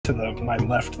To my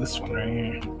left, this one right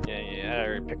here. Yeah, I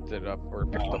already picked it up, or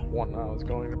picked up one I was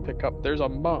going to pick up. There's a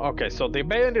okay, so the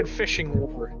abandoned fishing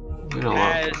wharf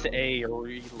has a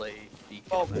relay beacon.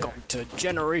 Welcome to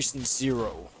Generation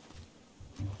Zero.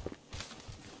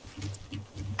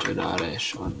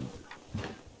 Generation.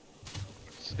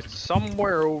 It's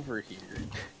somewhere over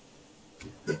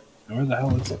here. Where the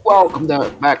hell is it? Welcome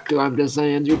back to I'm Just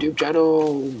Saying's YouTube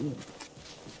channel.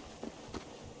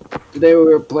 Today we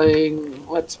were playing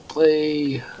Let's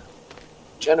Play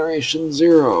Generation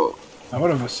Zero. I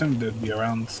would have assumed it'd be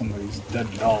around some of these dead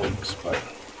dogs, but...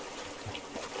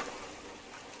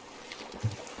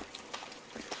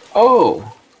 Oh!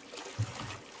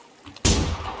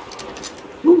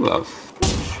 Who the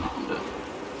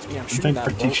Yeah, I'm I shooting think that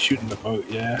Pretty's boat. shooting the boat,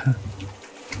 yeah.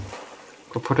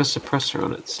 Or put a suppressor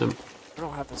on it, Sim. I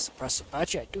don't have a suppressor.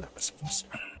 Actually, I do have a suppressor.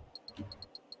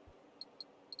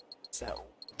 So,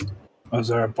 Oh, is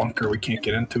there a bunker we can't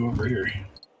get into over here?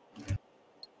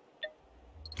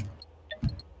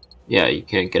 Yeah, you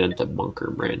can't get into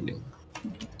bunker branding.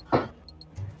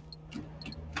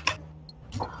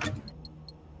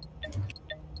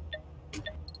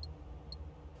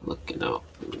 Looking out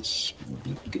for this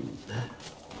beacon.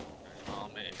 Oh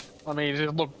man, I mean,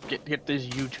 just look, get this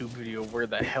YouTube video where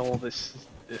the hell this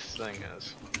thing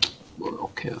is. Well,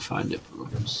 okay, I'll find it for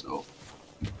himself.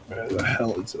 Where the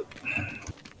hell is it?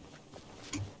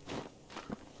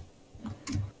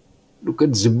 Look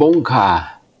at the bunker.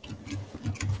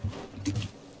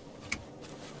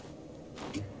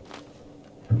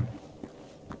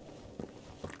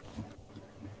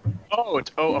 Oh,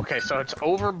 okay, so it's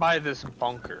over by this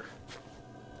bunker.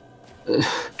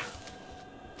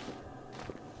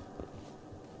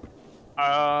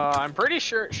 I'm pretty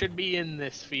sure it should be in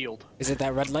this field. is it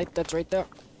that red light that's right there?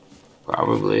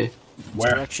 Probably.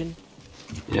 Where? Direction?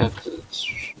 Yeah, because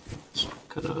it's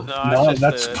kind of... No, it's just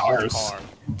that's the cars. car.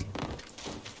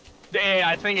 Yeah,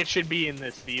 I think it should be in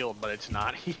this field, but it's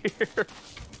not here.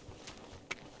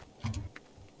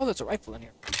 Oh, there's a rifle in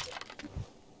here.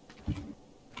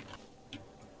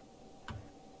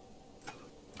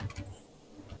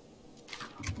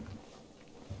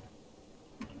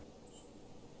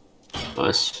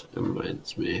 This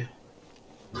reminds me.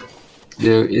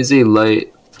 There is a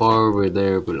light far over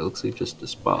there, but it looks like just a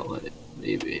spotlight,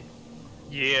 maybe.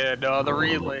 Yeah, no, the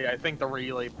relay. I think the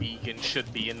relay beacon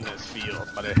should be in this field,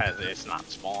 but it's not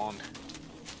spawned.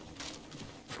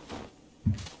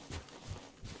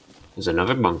 There's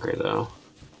another bunker, though.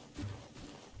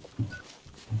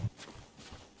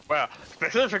 Well,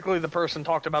 specifically, the person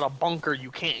talked about a bunker you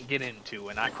can't get into,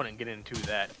 and I couldn't get into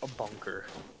that bunker.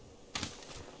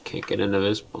 Can't get into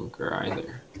this bunker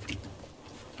either.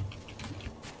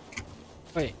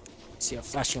 Wait, see a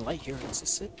flashing light here. Is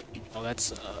this it? Oh,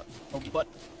 that's oh, but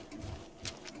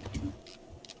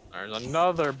There's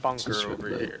another bunker This over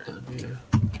red light here. down here.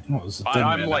 Oh, it's a dead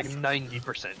I'm man. like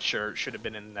 90% sure it should have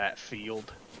been in that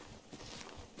field.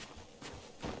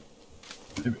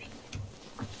 Maybe.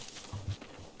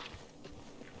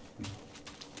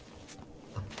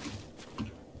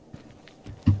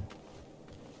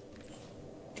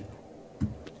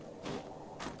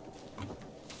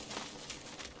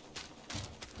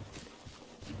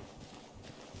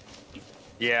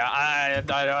 Yeah,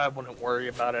 I wouldn't worry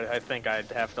about it. I think I'd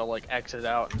have to like exit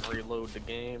out and reload the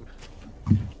game.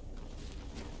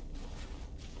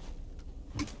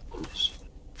 Oops.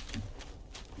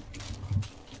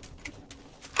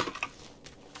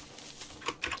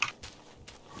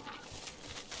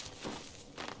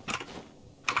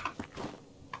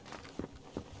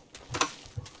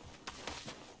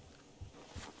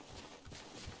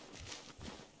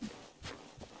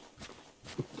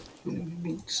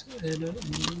 Mix it up,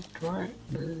 right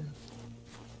there.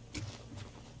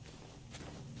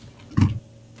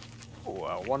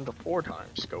 Oh, 1 to 4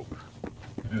 times scope.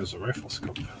 It was a rifle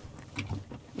scope.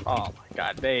 Oh my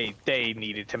god, they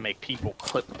needed to make people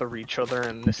clip through each other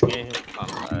in this game.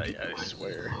 I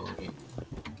swear.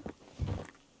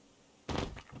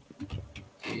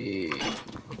 you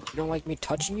don't like me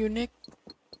touching you, Nick?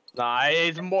 Nah,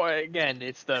 it's more, again,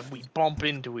 it's the we bump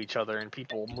into each other and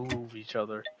people move each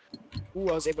other. Ooh,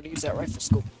 I was able to use that rifle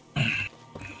scope.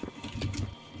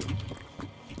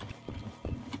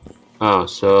 Oh,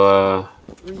 so,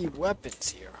 3 weapons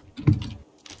here.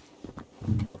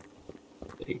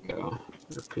 there you go.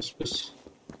 For Christmas.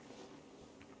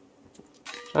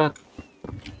 Ah,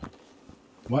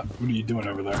 What? What are you doing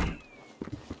over there?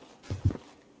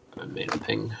 I made a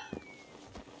ping.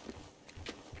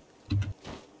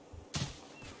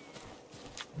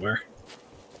 Where?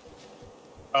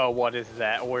 Oh, what is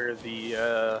that? Where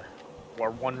the,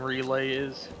 where one relay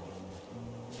is?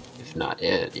 Not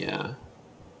it, yeah.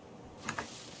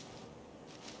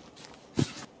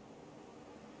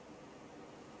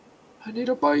 I need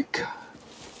a bike.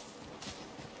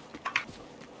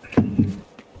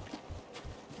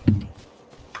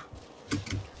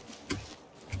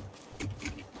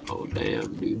 Oh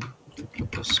damn, dude.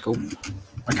 With the scope.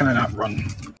 Why can I not run?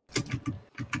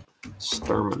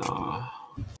 Stamina.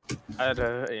 Out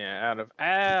of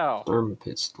ow. Therm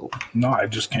pistol. No, I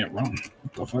just can't run.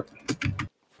 What the fuck?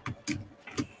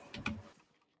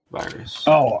 Virus.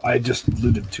 Oh, I just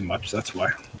looted too much, that's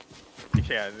why.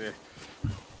 Yeah, they're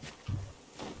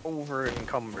over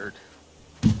encumbered.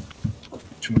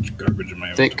 Too much garbage in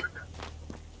my Thick. inventory.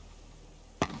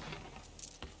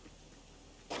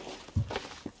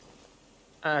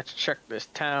 I have to check this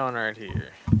town right here.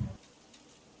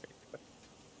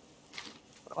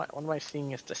 What am I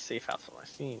seeing is the safe house? What am I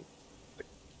seeing?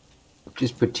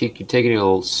 Just you're taking a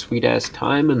little sweet ass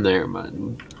time in there,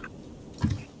 man.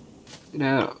 Get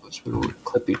out. So we don't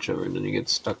clip each other and then you get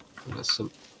stuck.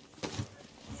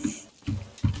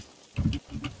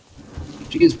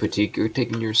 Jeez, Patik, you're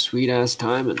taking your sweet ass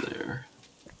time in there.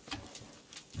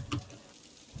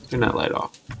 You're not light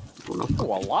off. Oh,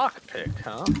 a lockpick,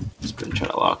 huh? It's gonna try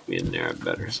to lock me in there, I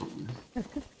bet, or something.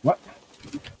 What?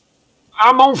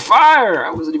 I'm on fire!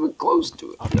 I wasn't even close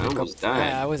to it. I almost died.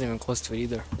 Yeah, I wasn't even close to it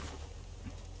either.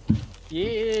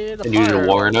 Yeah, the And you didn't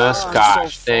warn us? so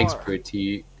Gosh, far. thanks,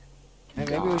 Pratik. Hey,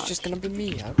 maybe it was just gonna be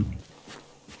me.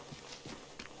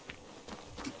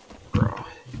 Bro.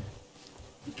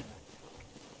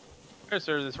 There's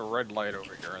this red light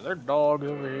over here, and there are dogs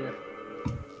over here.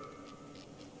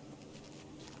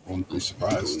 Won't be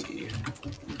surprised.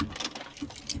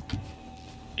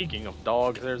 Speaking of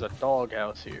dogs, there's a dog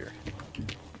house here.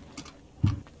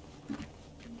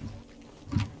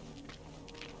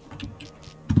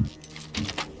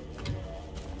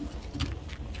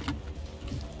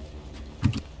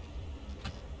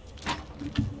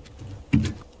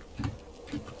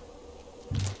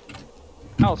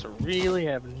 House really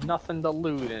have nothing to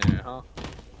loot in it, huh?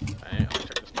 Alright, let's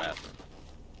check this bathroom.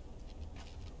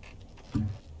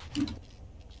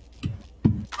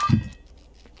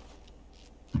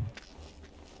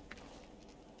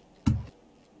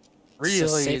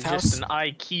 Really, safe just house? an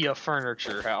IKEA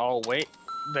furniture. Oh wait,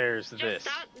 there's this.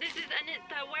 This is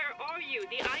Anita. Where are you?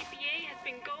 The IPA has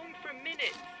been going for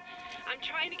minutes. I'm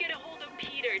trying to get a hold of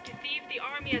Peter to see if the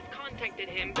army has contacted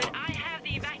him, but I have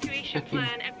the evacuation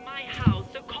plan at my house,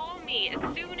 so call me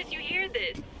as soon as you hear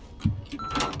this.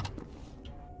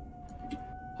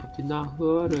 I did not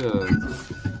hear it.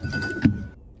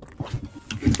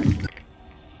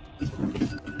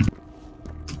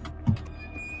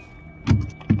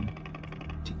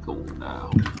 Go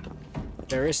now.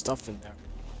 There is stuff in there.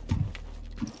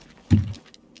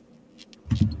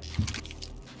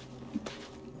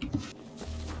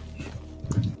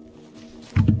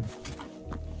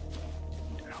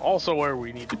 Also, where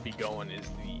we need to be going is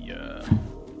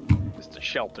the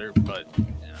shelter, but you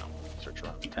know, search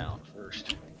around the town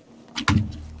first.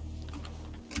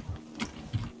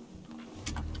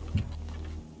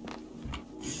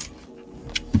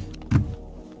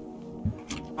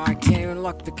 I can't even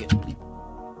lock the gate.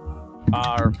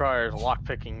 Requires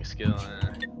lockpicking skill,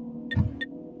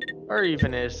 or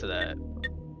even is to that.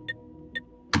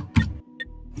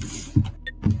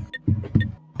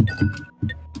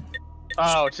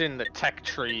 Oh, it's in the tech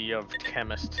tree of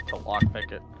chemist to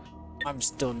lockpick it. I'm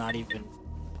still not even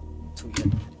to yet.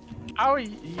 How are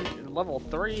you level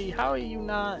 3? How are you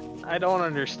not? I don't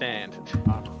understand.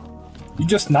 You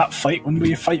just not fight when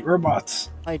we fight robots.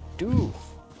 I do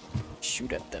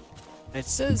shoot at them. It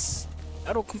says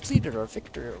battle completed or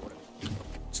victory or whatever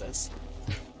it says.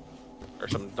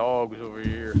 There's some dogs over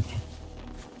here.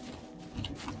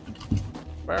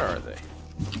 Where are they?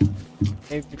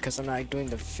 Maybe because I'm not doing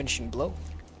the finishing blow.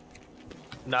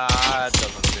 Nah, that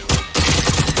doesn't do it.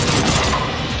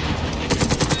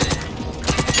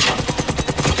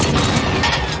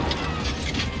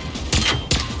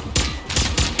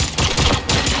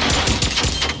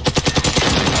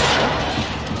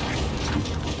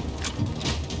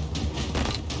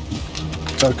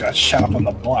 So got shot up on the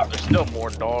block. There's still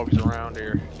more dogs around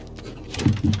here.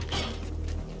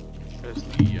 There's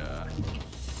the,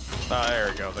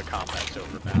 there we go, the combat's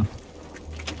over now.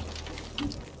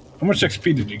 How much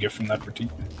XP did you get from that petite?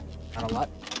 Not a lot.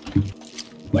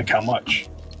 Like how much?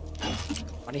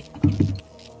 Money.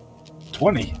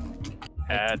 20.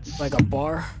 That's... Like a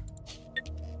bar.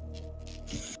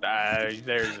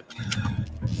 There's...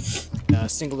 A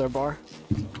singular bar.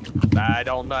 I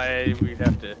don't know, we'd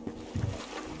have to...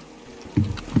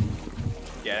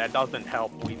 Yeah, that doesn't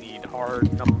help. We need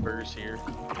hard numbers here.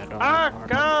 I don't Ah, know.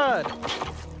 God!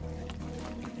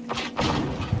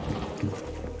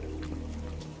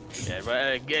 Yeah,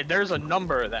 but there's a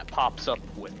number that pops up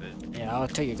with it. Yeah, I'll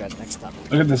tell you guys next time.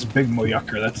 Look at this big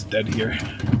Moyucker that's dead here.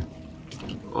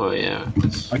 Oh yeah.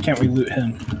 Why can't we loot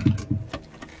him?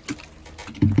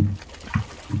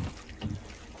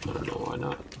 I don't know why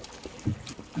not.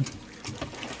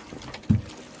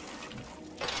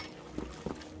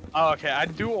 Oh, okay, I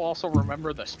do also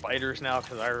remember the spiders now,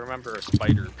 because I remember a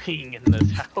spider being in this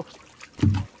house.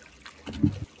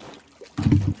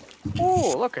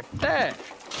 Oh, look at that!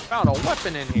 Found a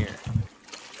weapon in here.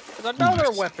 There's another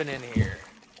Nice. weapon in here.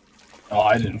 Oh,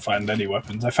 I didn't find any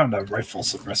weapons. I found a rifle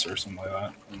suppressor or something like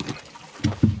that.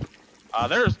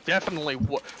 There's definitely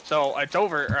so it's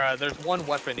over. There's one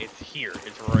weapon. It's here.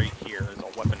 It's right here. There's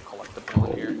a weapon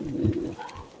collectible here.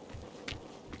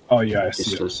 Oh yeah, I It's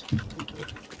see it. just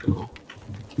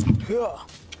go.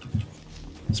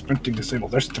 Sprinting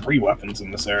disabled. There's 3 weapons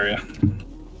in this area.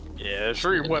 Yeah, there's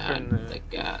 3 weapon. The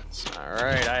guts. All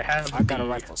right, I got a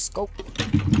rifle scope.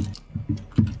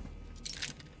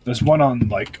 There's one on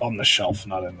the shelf,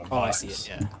 not in the box. Oh, I see it.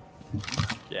 Yeah.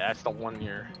 Yeah, that's the one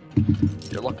you're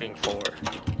looking for.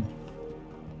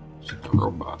 It's a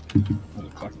robot. There's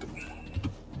a collectible.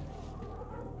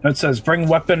 It says, bring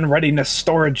weapon readiness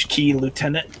storage key,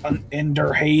 Lieutenant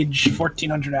Enderhage,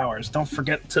 1400 hours. Don't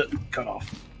forget to cut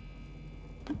off.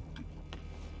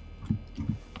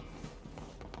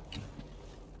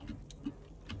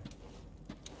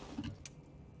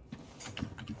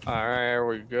 Alright, here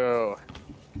we go.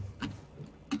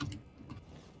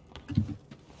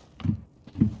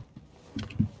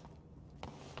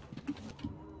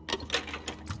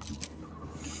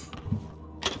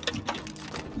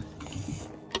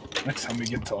 Next time we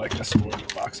get to a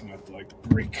storage box, I'm gonna have to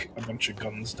break a bunch of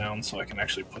guns down so I can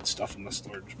actually put stuff in the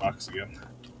storage box again.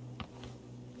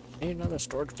 Need another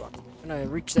storage box. I'm gonna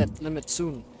reach that limit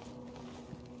soon.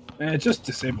 It just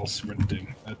disables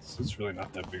sprinting. It's really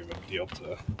not that big of a deal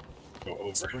to go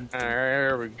over. Alright,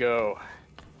 here we go.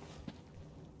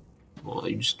 Well,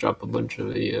 you just drop a bunch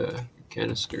of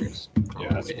canisters. Yeah,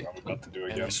 that's what I'm about to do Yeah,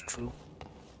 again. that's true.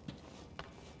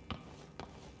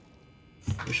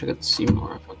 Wish I could see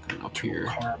more if I could up here.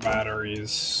 Car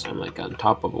batteries. I'm on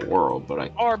top of a world, but I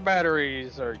Our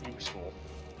batteries are useful.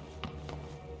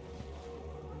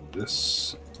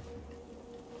 This.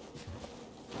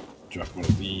 Drop one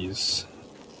of these.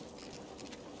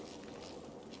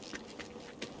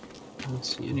 don't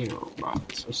see any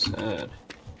robots. So sad.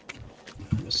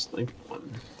 I just like one.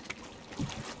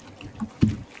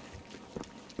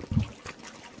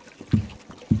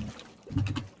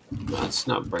 Let's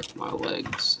not break my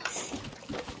legs.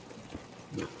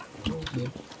 No. Okay.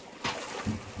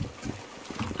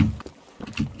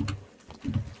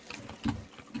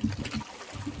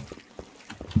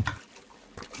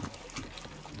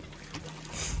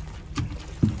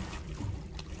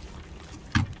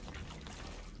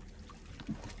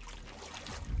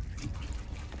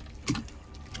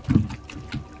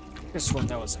 This one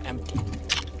that was empty.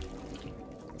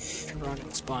 Run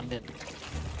and spawned in.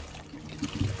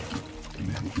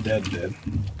 Dead.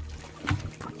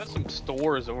 There's some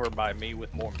stores over by me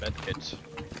with more medkits.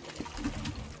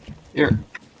 Here.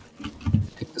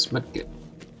 Take this medkit.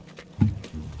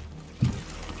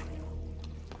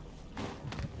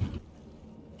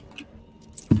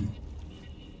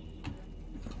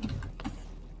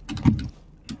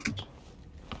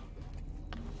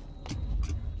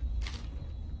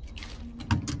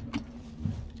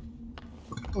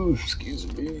 Oh,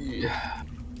 excuse me.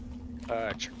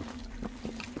 Uh,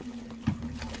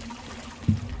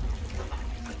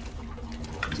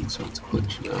 So it's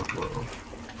glitching out now.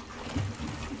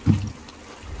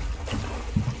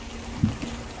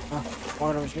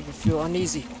 Water was making me feel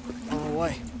uneasy. I don't know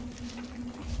why.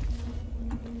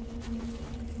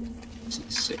 It's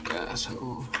a sick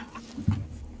asshole.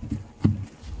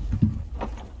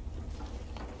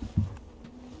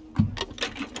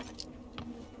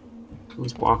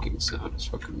 His walking sound is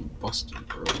fucking busted,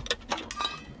 bro.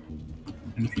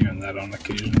 I'm hearing that on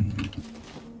occasion.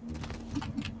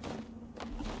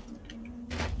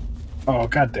 Oh,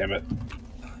 god damn it.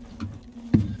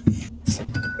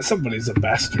 Somebody's a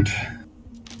bastard.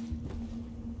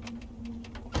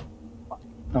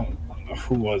 Oh,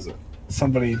 who was it?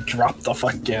 Somebody dropped the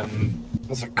fucking...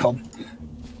 What's it called?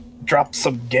 Dropped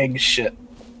some gang shit.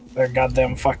 Their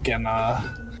goddamn fucking,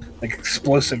 like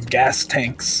explosive gas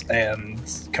tanks and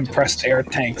compressed air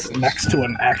tanks next to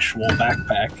an actual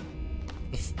backpack.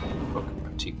 Fucking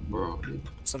petite bro, dude.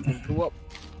 Something blew up.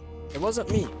 It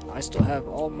wasn't me. I still have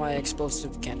all my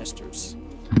explosive canisters.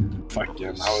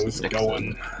 fucking, I was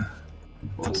going.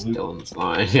 What's Dylan's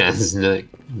line? Yes, Nick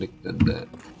did that.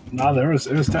 No, it was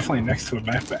definitely next to a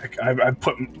backpack.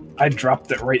 I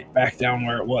dropped it right back down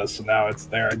where it was, so now it's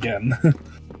there again.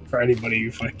 For anybody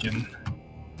who fucking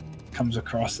comes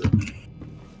across it.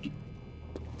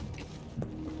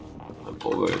 I'm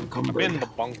over encumbered. I'm in the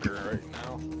bunker right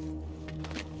now.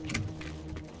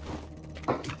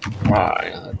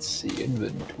 Right, let's see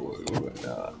inventory. What we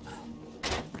got?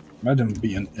 Imagine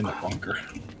being in a bunker.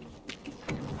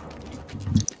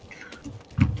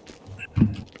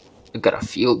 I got a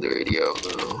field radio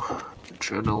though.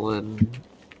 Adrenaline,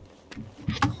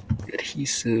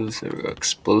 adhesives, or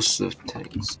explosive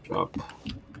tanks drop.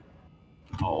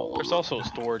 Oh, There's also a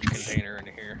storage container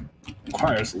in here.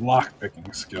 Requires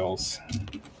lockpicking skills.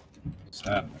 What's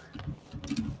that?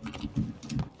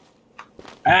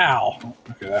 Ow!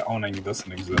 Okay, that awning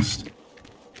doesn't exist.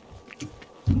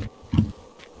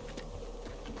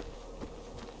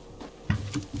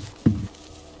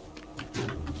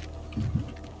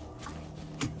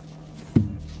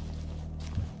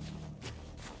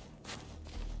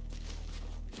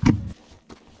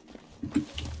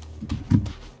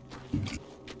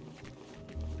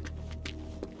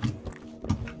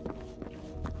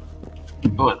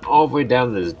 going all the way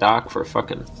down this dock for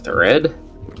fucking thread?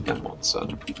 Come on,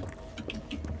 son.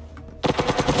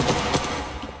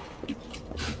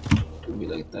 Do me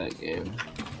like that, game.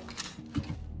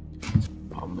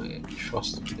 Oh man,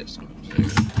 trust this one.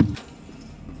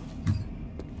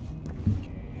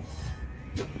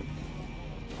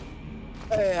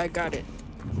 Hey, I got it.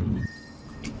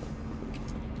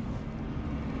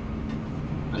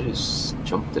 I just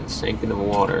jumped and sank into the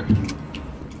water.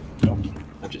 Nope.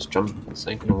 I just jumped and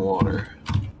sank into the water.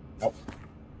 Nope.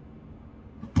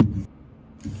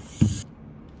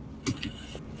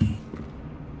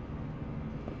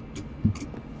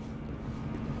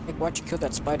 Like, why'd you kill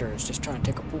that spider? It's just trying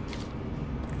to take a poop.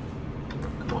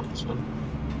 Come on, son.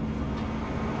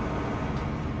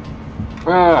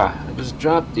 Ah, I just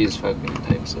dropped these fucking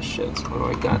types of shit. So what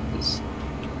do I got this?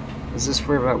 Is this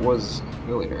where that was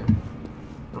earlier?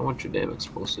 I don't want your damn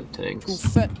explosive tanks. Too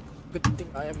fat. Good thing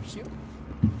I am here.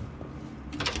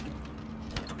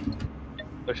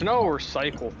 There's no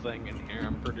recycle thing in here,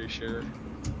 I'm pretty sure.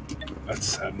 That's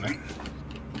saddening.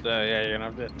 Yeah, you're gonna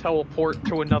have to teleport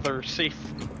to another safe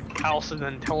house and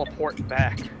then teleport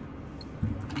back.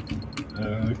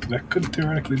 That could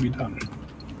theoretically be done.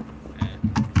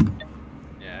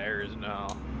 Yeah, there is no.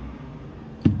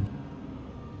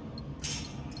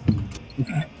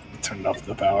 Turned off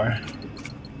the power.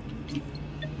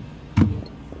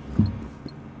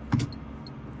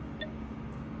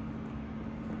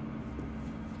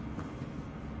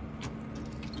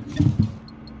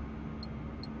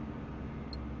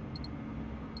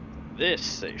 This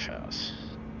safe house.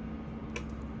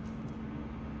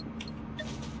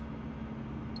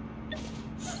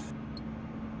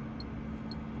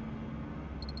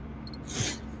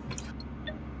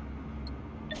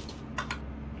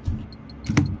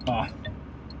 Oh.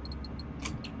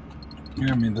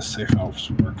 Yeah, I mean, the safe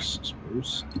house works, I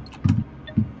suppose.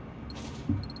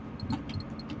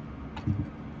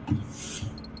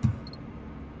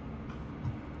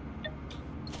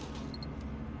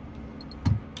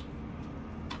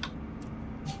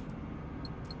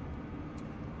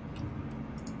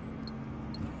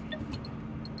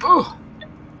 Oh!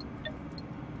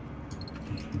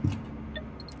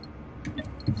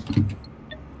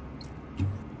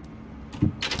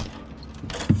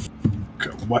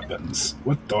 Okay, weapons.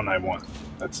 What don't I want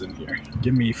that's in here?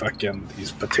 Give me fucking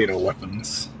these potato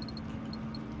weapons.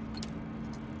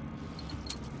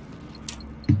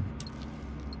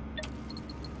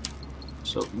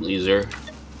 So, laser.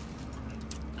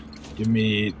 Give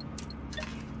me,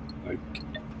 like,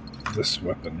 this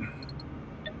weapon.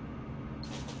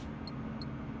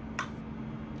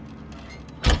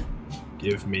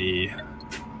 Give me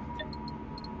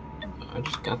I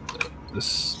just got that.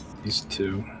 these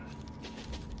two.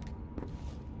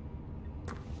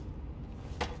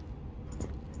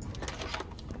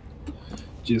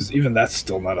 Jeez, even that's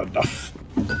still not enough.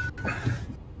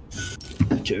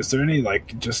 Okay, is there any,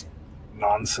 like, just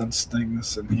nonsense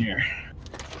things in here?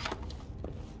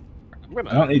 I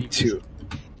don't need two.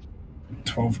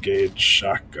 12 gauge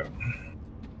shotgun.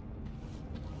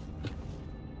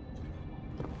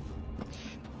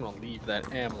 I'm gonna leave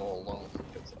that ammo alone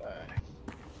because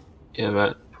Yeah,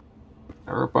 but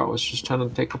that robot was just trying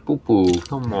to take a poo-poo.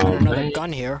 Come Got on, another man.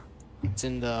 gun here. It's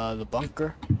in the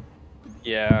bunker.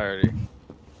 yeah, I already.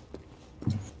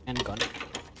 And gun.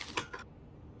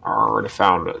 I already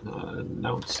found it.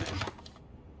 Announced.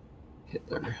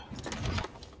 Hitler.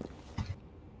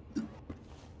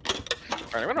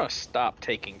 Alright, I'm gonna stop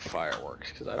taking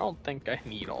fireworks because I don't think I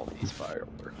need all these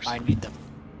fireworks. I need them.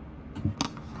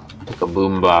 Like a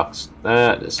boombox.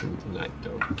 That is something I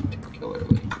don't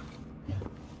particularly.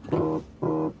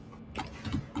 Boombox.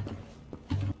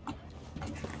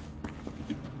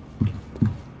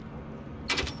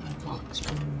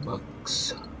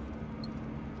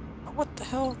 What the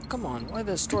hell? Come on, why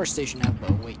does the store station have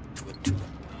a wait to it too?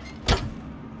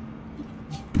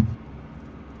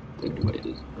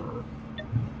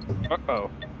 Uh-oh.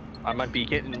 I might be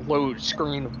getting low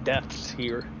screen of deaths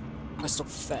here. I'm still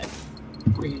fed.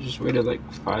 We just waited like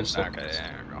 5 seconds. Okay,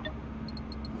 there we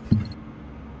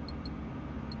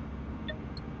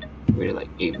go. Waited like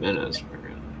 8 minutes for it.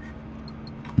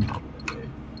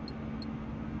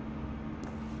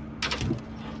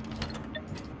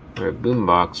 Alright,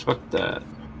 boombox, fuck that.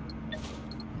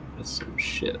 That's some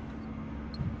shit.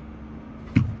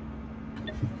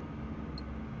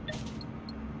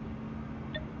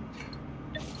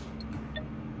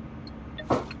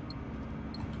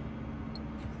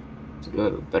 Do I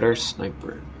have a better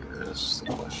sniper in here? That's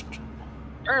the question.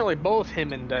 Apparently both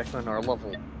him and Declan are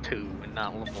level 2 and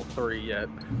not level 3 yet.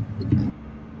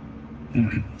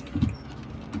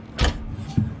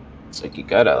 It's like you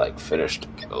gotta like finish the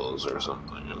kills or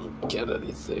something and get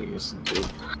anything.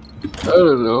 I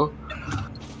don't know.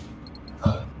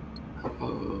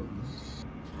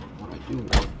 What I do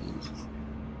want is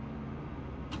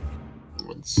I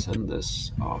want to send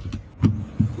this off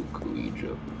to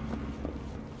Egypt.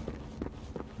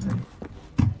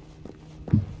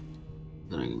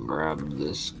 Then I can grab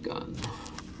this gun.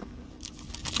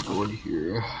 Go in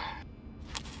here.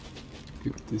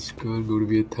 Pick this gun, go to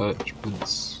the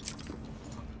attachments.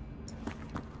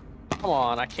 Come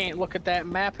on, I can't look at that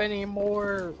map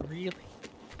anymore. Really?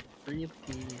 Really?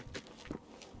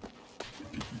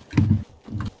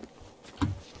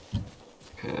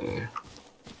 Okay.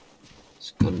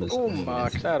 This gun doesn't have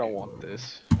Boombox, anything. I don't want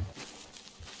this.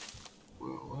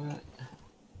 What?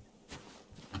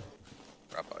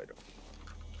 Drop item.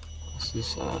 What's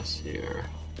this ass here?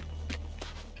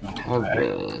 Oh, Have I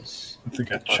this.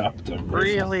 think I chopped them.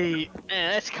 Really?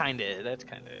 That's kinda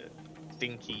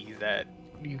stinky that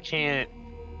you can't,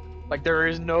 like, there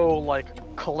is no,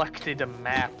 like, collected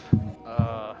map,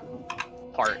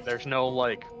 part. There's no,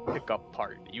 like, pickup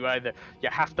part. You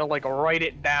have to, like, write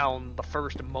it down the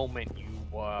first moment you,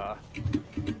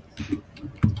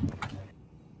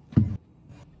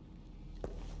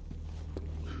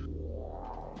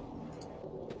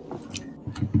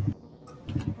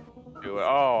 do it.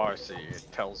 Oh, I see. It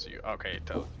tells you. Okay, it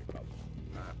tells you.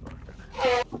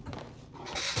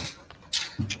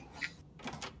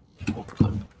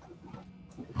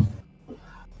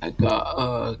 I got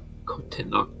a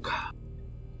Kotenak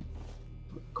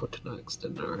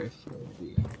extender rifle. Will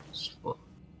be useful.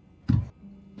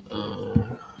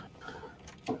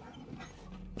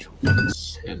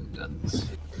 Handguns.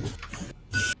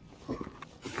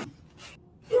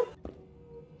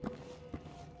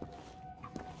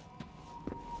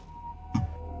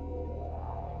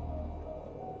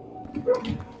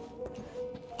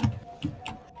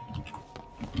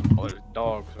 Oh, there's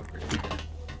dogs over here.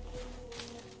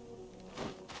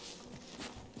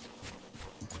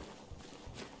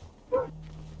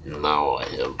 Now I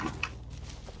have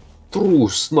true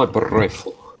sniper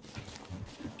rifle.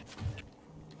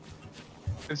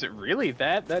 Is it really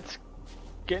that? That's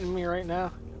getting me right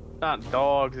now? Not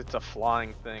dogs, it's a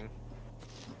flying thing.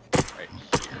 Right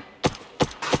here.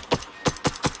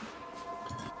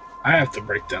 I have to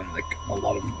break down like a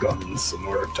lot of guns in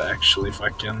order to actually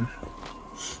fucking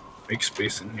make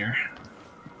space in here.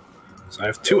 So I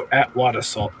have 2 Atwatt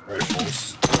assault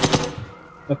rifles.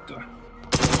 What the?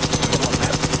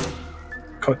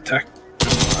 Kotek.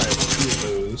 I have 2 of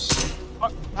those.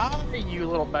 Fuck, you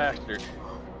little bastard.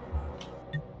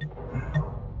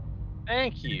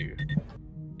 Thank you.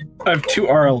 I have 2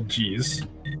 RLGs.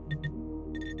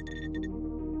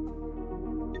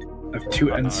 I have 2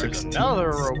 There's N16s.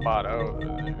 another robot over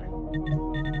there.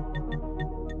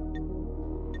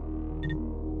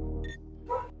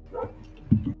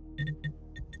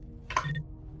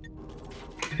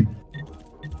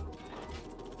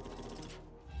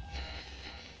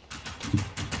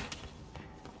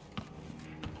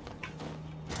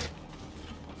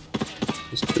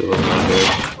 Just 2 of them right there.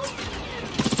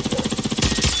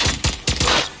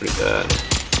 That's pretty bad.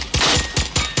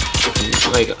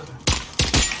 My gun.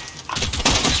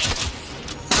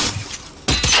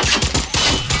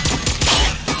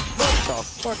 The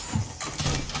fuck?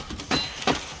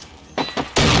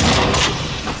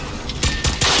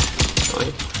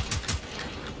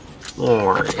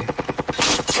 Alright.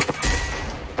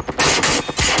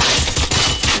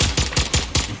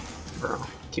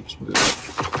 keeps moving.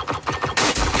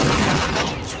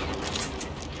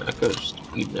 I could have just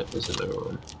eaten it. There's another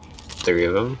one. 3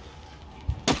 of them.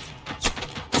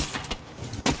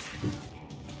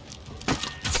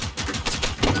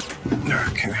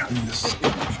 Okay, I need this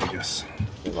stuff, I guess.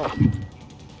 Oh,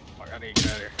 I gotta get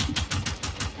out of here.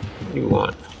 What do you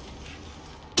want?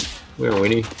 Where,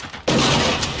 Winnie?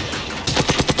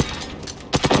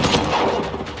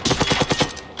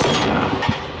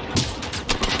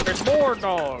 There's more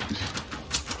dogs.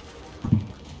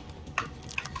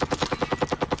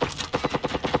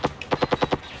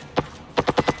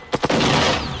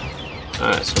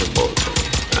 Alright, so the bullets on me.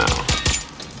 Ow.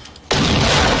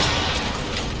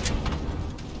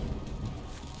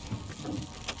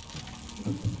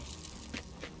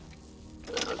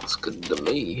 That's good to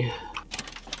me.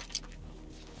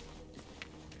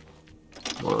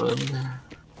 1,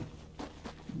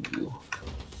 2.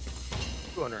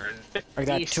 257 I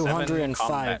got 205.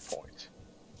 combat points.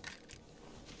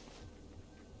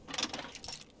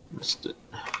 Missed it.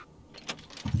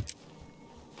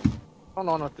 What's going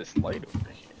on with this light over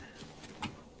here?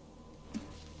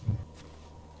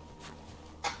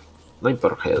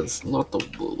 Sniper has lot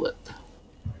of bullet.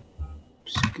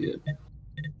 Which is good.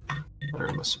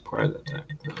 I'm a surprise attack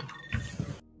though.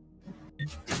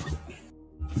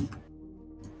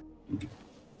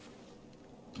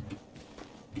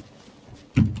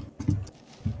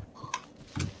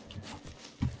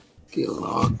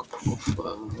 Log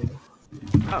profile.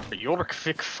 Ah,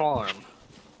 Yorkvik Farm.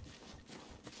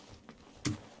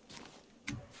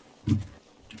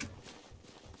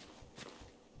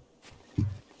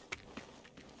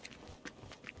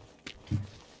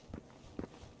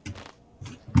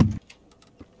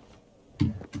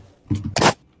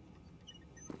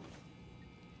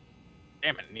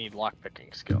 Damn it, need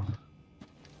lockpicking skill.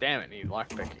 Damn it, need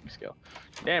lockpicking skill.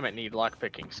 Damn it, need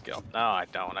lockpicking skill. No, I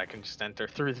don't. I can just enter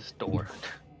through this door.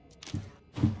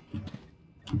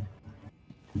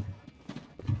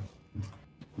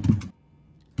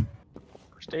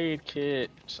 First aid kit,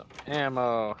 some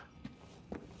ammo,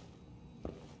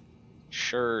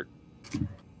 shirt.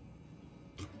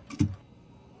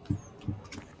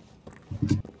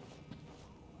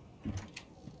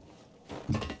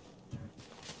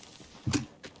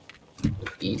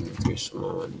 Eating through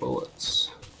small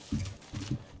bullets.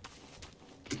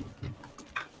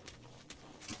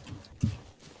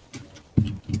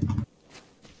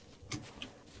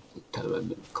 Time I've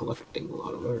been collecting a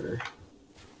lot of murder.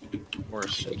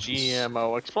 Where's the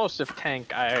GMO explosive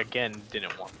tank? I again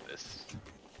didn't want this.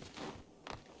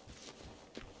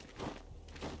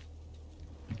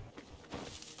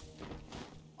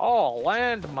 Oh,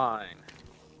 landmine.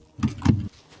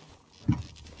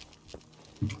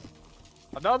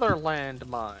 Another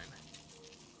landmine.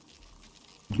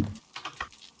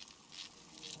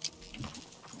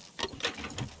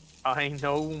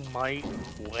 Dynamite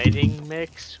wedding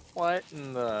mix? What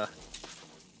in the...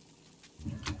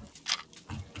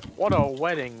 What a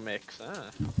wedding mix,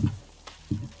 huh?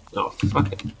 Oh,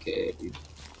 fucking okay, dude.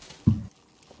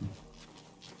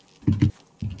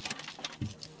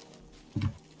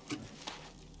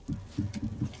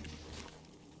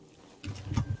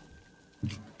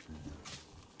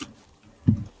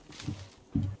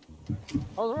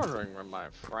 I was wondering when my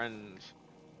friends,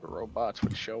 the robots,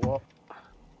 would show up.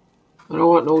 I don't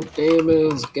want no damn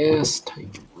ass gas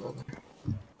tank, brother.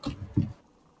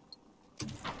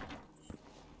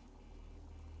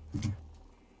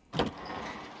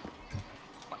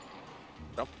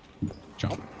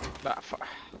 Jump that far.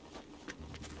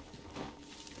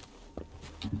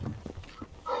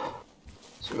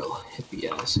 It's real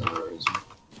hippie ass hours.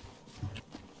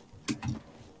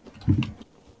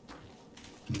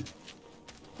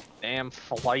 Damn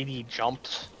flighty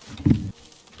jumps.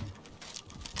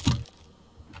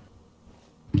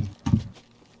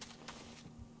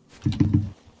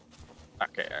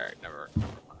 Okay, alright, never mind.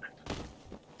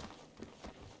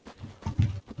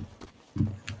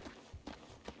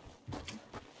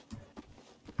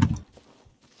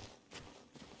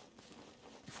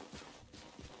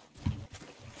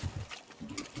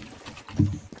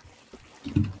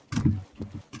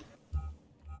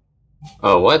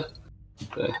 Oh, what?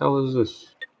 The hell is this?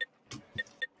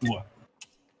 What?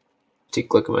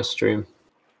 Take a look at my stream.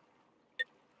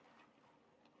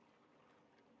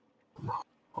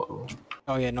 Uh-oh.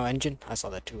 Oh yeah, no engine? I saw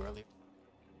that too early.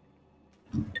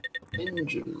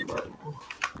 Engine button.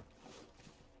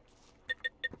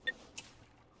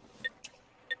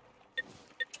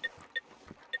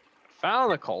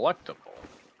 Found the collectible.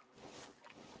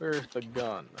 Where's the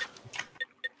gun?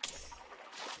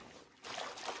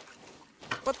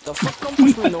 What The fuck? Don't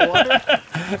push me in the water.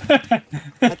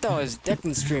 I thought it was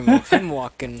Declan's stream of him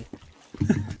walking.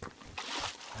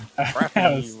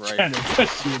 I was trying to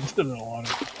push you into the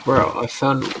water. Bro, I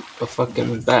found a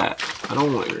fucking bat. I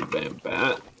don't want your damn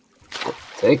bat. I'll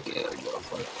take it, but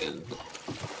fucking...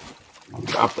 I'm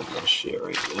dropping this shit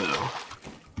right now.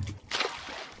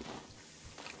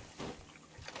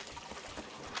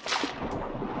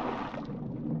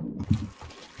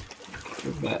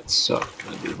 Your bat sucked,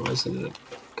 my dude. Why isn't it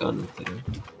a gun thing?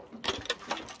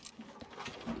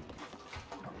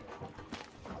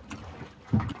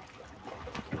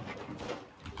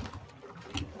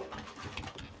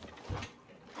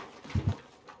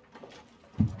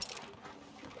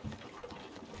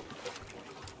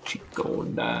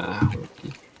 Chiconda.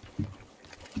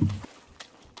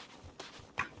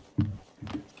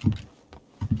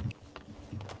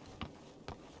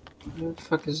 Where the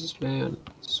fuck is this man?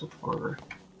 So far.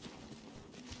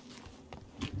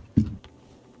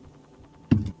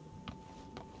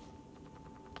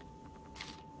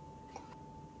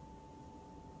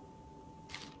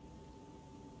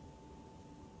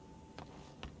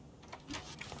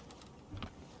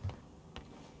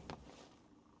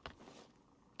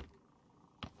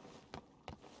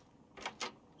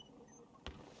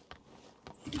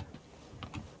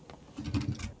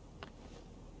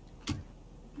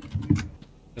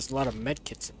 There's a lot of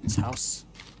medkits in this house.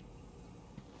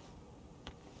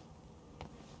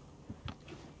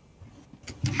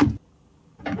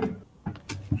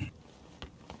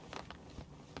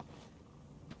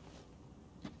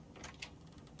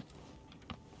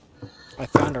 I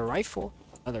found a rifle,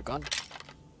 another gun.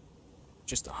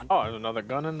 Just 100. Oh, there's another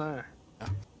gun in there.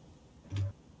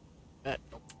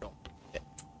 Don't. Yeah.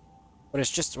 But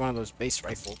it's just one of those base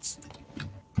rifles.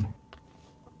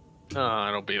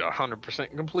 It'll be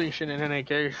 100% completion in any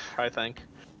case, I think.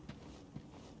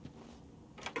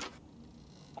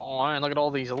 Oh man, look at all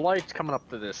these lights coming up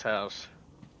to this house.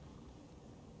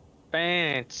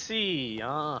 Fancy,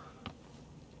 huh?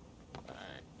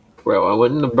 Bro, I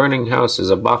went in the burning house. There's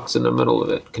a box in the middle of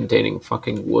it containing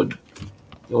fucking wood.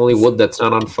 The only wood that's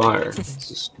not on fire. It's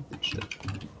just stupid shit.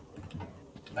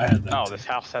 I had that. Oh, too. this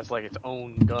house has like its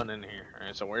own gun in here.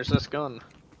 Alright, so where's this gun?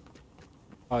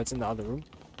 Oh, it's in the other room.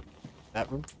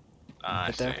 That room. I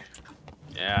Right see. there.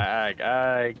 Yeah,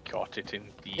 I got it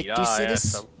indeed. Hey, do you see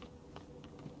this? So...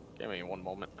 Give me one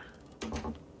moment.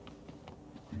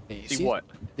 Hey, you See what?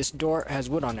 This door has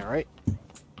wood on it, right?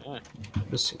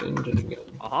 This engine again.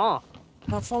 Uh-huh.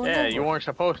 Not falling Yeah, over. you weren't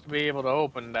supposed to be able to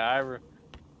open that.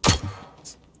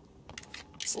 It's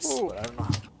just wood, I don't know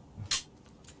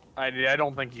how. I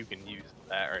don't think you can use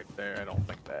that right there. I don't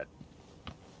think that.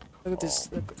 Look at this.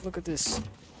 Look at this.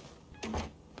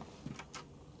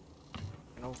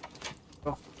 No.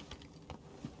 Oh.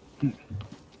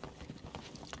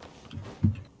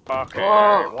 Okay,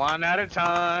 Oh. one at a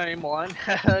time, one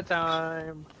at a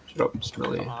time. Shut up,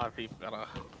 Smelly. Come on, people gotta.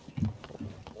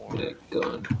 Give me that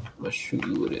gun. I'm gonna shoot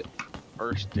you with it.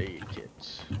 First aid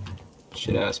kits.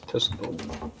 Shit ass pistol.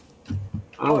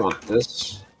 I don't want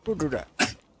this. Who do that?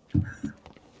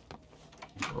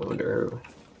 I wonder who.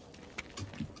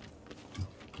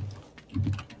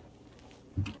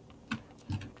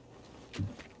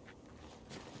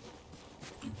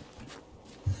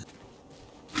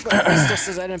 It still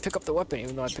says I didn't pick up the weapon,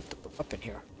 even though I picked up the weapon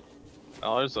here.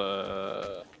 Oh, there's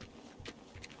a.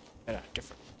 Yeah,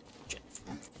 different.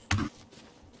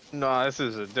 No, this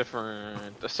is a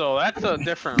different. So that's a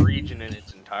different region in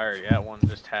its entirety. That one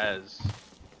just has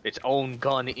its own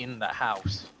gun in the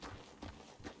house.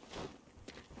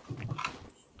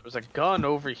 There's a gun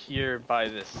over here by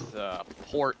this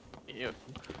port, you know,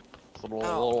 this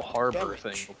little harbor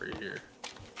damage. thing over here.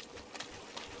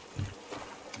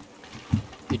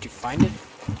 Did you find it?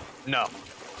 No.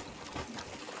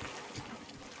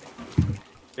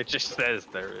 It just says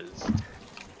there is.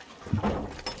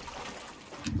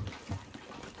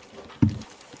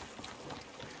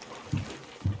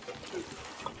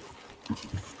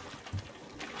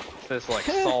 It says like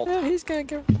salt, He's gonna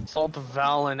get salt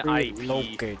Valen IP.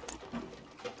 relocate.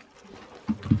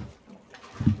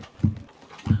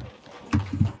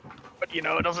 But you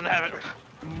know, it doesn't have it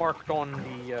marked on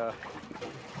the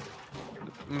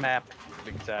map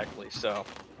exactly, so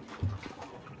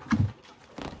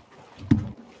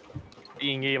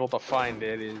being able to find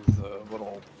it is a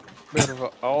little bit of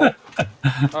a oh no.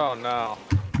 Oh no!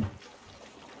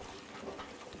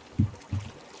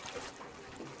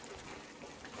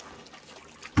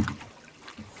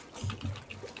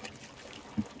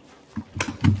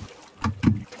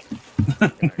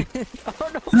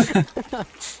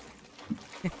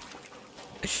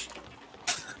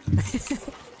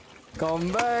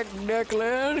 Come back,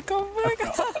 Declan. Come back.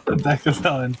 Declan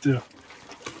fell in too.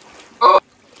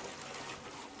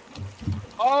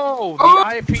 Oh,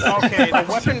 the IP. Okay, the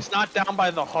weapon's not down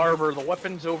by the harbor. The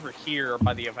weapon's over here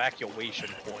by the evacuation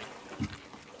point.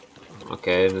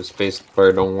 Okay, the space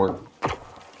bar don't work. Oh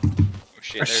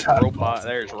shit,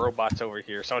 there's robots over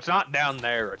here. So it's not down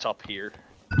there, it's up here.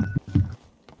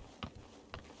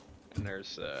 And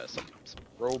there's some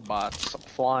robots, some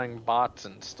flying bots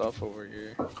and stuff over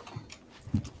here.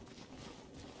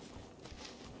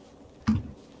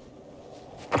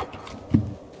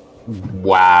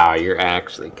 Wow, you're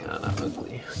actually kind of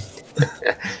ugly.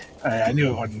 I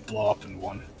knew it wouldn't blow up in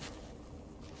one.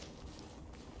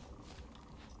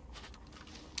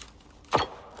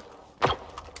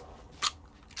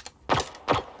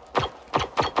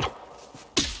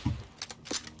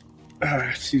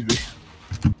 Excuse me.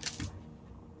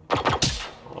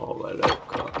 Oh, let it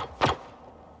go.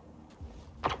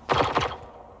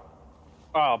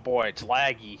 Oh boy, it's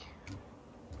laggy.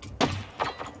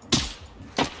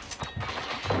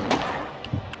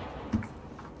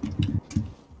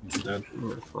 It's dead.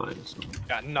 We're flying some.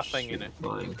 Got nothing in it.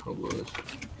 Flying hobos.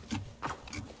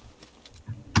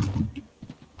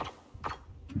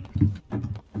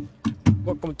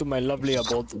 Welcome to my lovely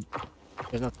abode.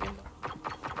 There's nothing in there.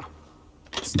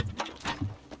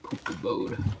 Poop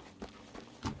abode.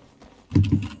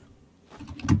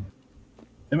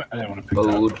 Damn it, I didn't want to pick that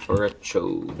Abode up. for a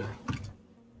chode.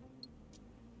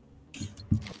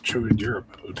 Chode your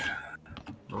abode.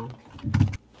 Oh.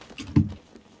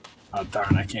 Oh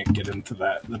darn, I can't get into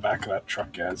that. The back of that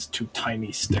truck has two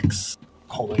tiny sticks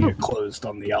holding it closed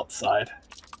on the outside.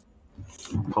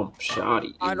 Pump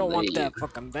shoddy. I don't want that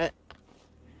fucking bet.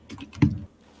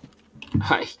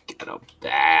 I get a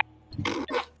bat.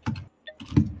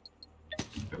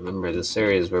 Remember, this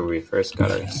area is where we first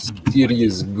got our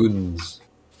serious guns.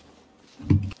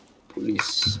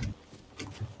 Police.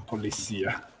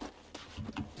 Policia.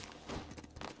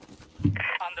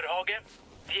 Underhagen,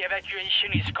 the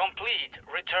evacuation is complete.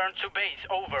 Return to base.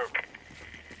 Over.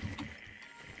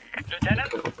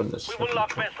 Lieutenant, Can't open this. we will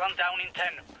lock Westland down in 10.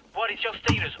 What is your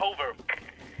status? Over.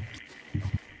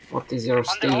 What is your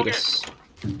status?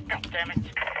 God damn it.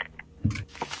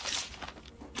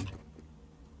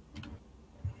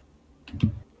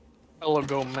 A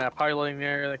logo map highlighting the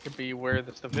area that could be where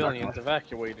the civilians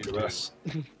evacuated Look to. at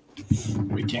this.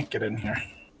 We can't get in here.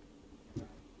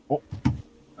 Oh,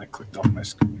 I clicked off my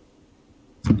screen.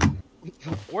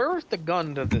 Where is the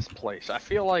gun to this place? I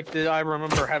feel like I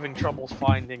remember having troubles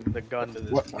finding the gun to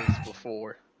this What? place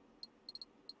before.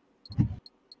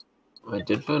 I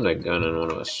did find a gun in one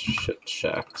of the shit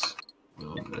shacks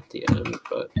at the end,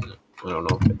 but I don't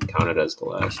know if it counted as the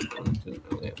last one. It didn't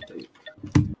really have to,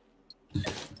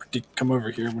 Come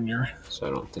over here when you're so I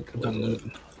don't think it done was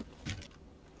it.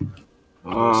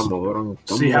 looting.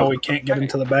 See how we can't get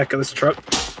into the back of this truck?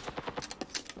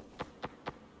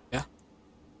 Yeah.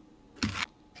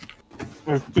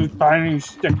 There's two tiny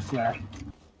sticks there.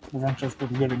 Prevents us from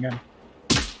getting in.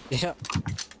 Yeah.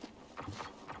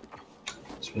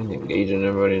 It's really engaging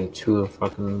everybody into a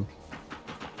fucking.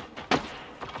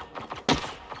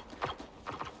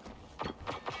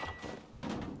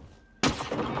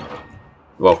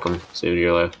 Welcome, saved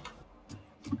your life.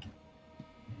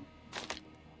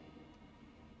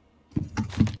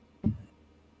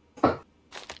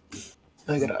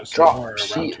 I got a There's drop more around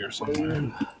sheet here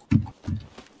somewhere.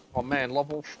 Oh man,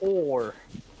 level 4.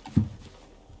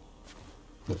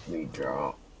 Let me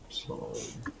drop. So,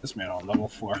 This man on level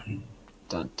 4.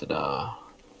 dun da da.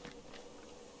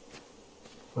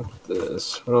 Fuck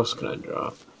this. What else can I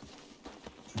drop?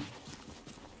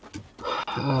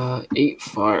 8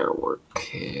 firework.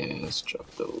 Yeah, let's drop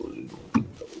those.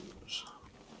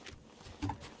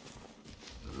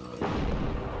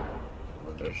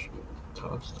 What I should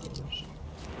toss those.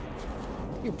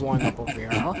 You blowing up over here,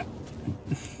 huh?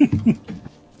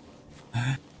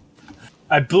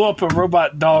 I blew up a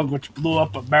robot dog, which blew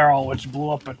up a barrel, which blew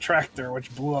up a tractor,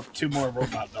 which blew up 2 more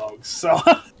robot dogs. So,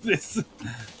 this...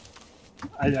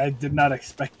 I did not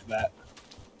expect that.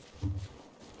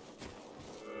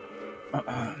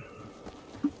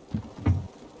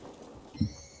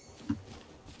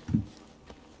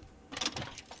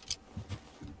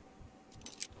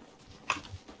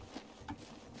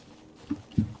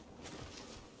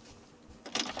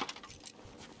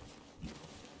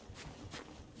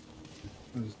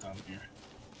 What is down here?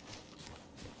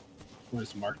 What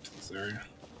is marked this area?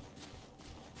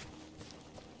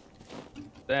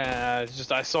 It's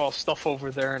just I saw stuff over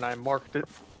there and I marked it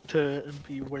to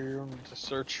be where to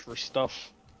search for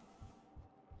stuff.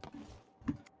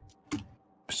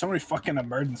 There's so many fucking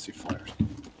emergency flares.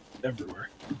 everywhere.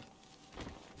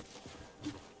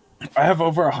 I have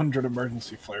over 100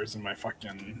 emergency flares in my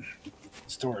fucking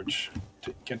storage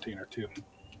container too.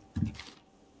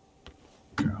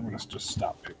 Okay, I'm gonna just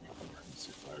stop picking up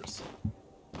emergency flares.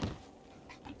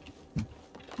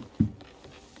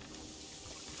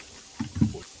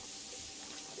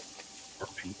 Or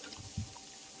paint.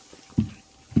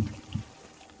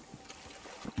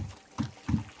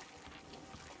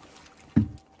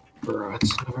 Bro,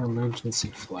 it's never emergency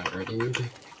flare, dude.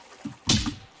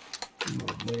 No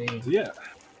way. Yeah.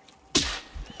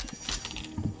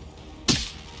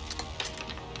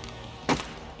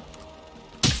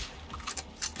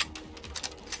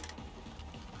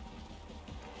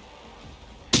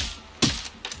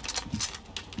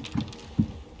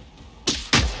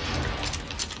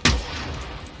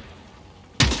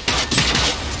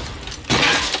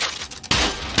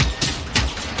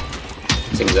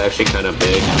 This thing's actually kind of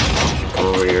big. Come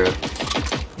over here.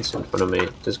 He's in front of me.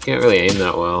 Just can't really aim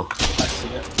that well. I see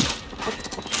it.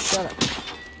 Shut up.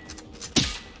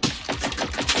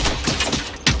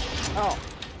 Oh.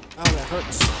 Oh, that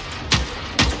hurts.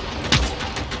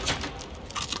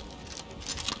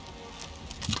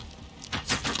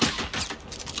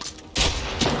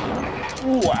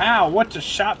 Ooh, ow, what just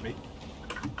shot me?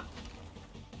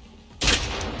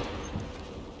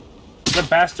 The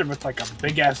bastard with like a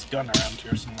big ass gun around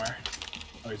here somewhere.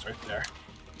 Oh, he's right there.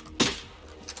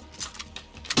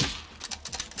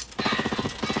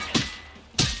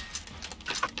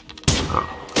 Oh,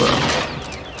 well.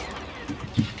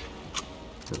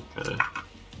 Okay.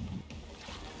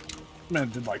 Man,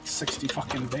 it did like 60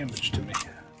 fucking damage to me.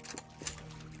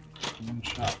 One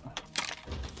shot.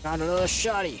 Got another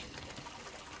shotty.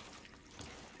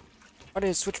 Why did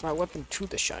I switch my weapon to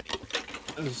the shotty?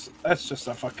 That's just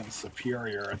a fucking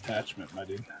superior attachment, my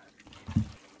dude.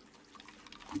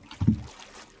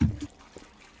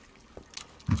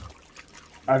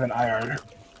 I have an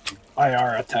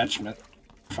IR attachment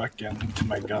fucking to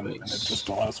my gun, and it just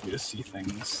allows me to see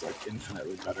things like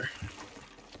infinitely better.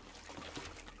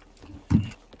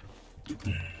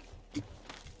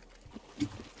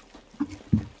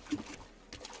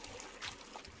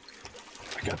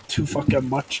 I got too fucking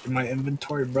much in my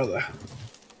inventory, brother.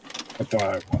 I thought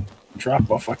I would drop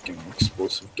a fucking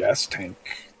explosive gas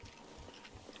tank.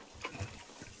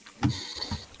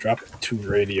 Drop 2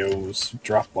 radios.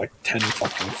 Drop like 10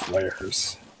 fucking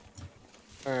flares.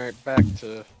 Alright, back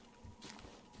to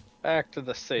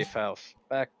the safe house.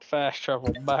 Fast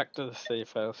travel back to the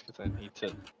safe house because I need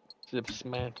to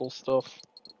dismantle stuff.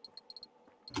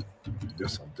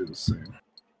 Guess I'll do the same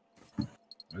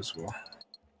as well.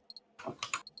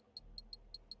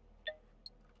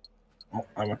 Oh,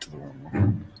 I went to the wrong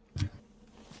one.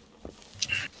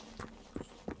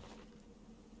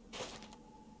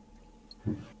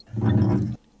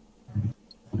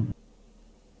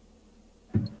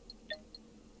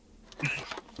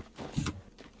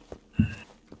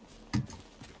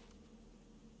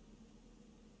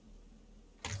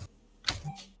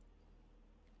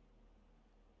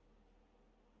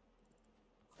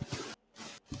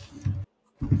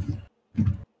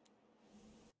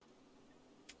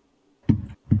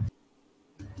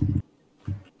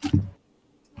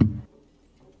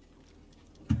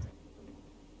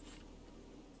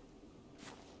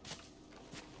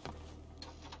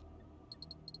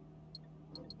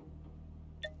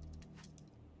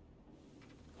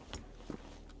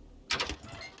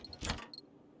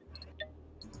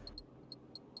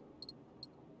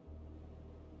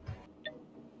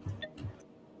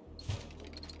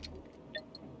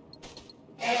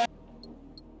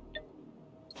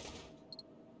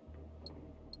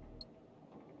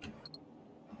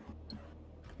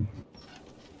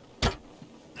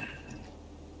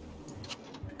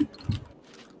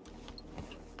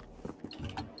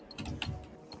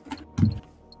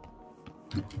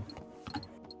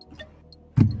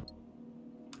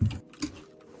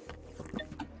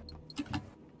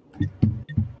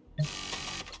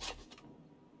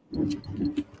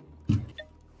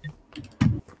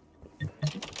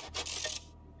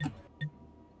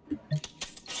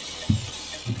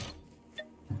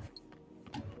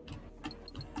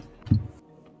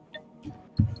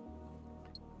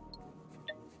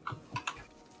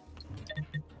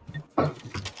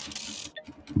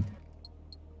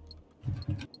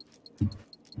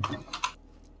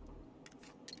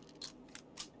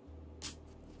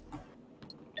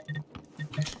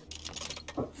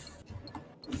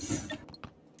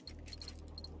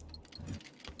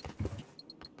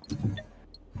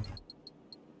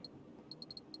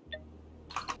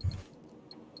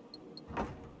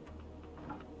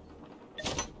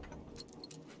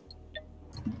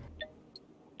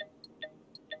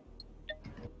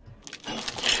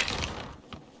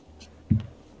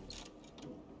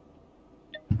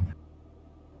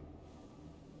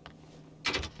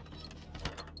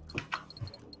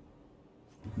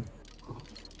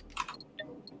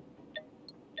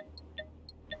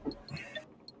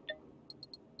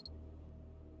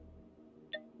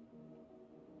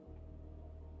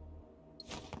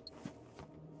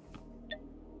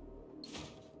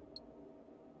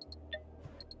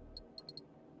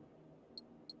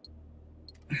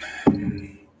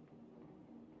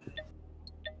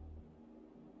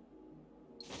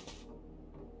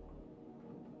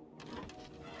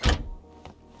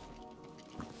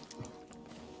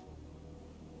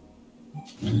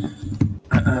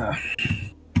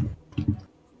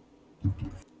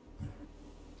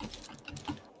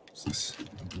 What's this?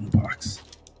 Box.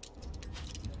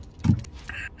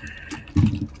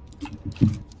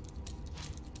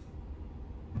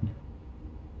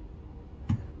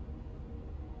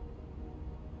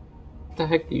 What the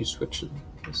heck are you switching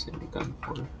this in the gun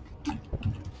for?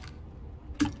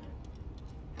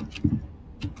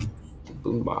 The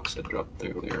boombox I dropped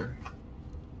earlier.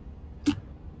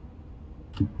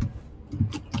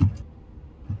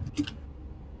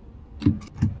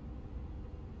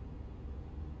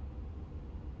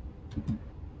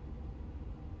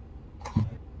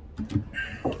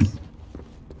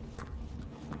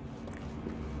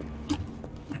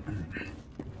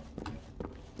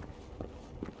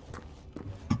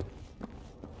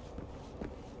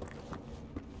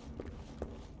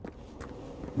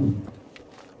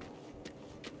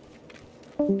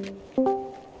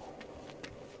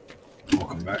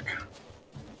 Welcome back.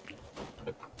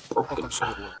 Welcome,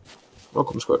 Squidward.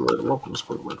 Welcome, Squidward. Welcome,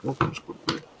 Squidward. Welcome,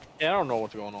 Squidward. Yeah, I don't know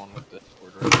what's going on with this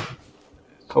order.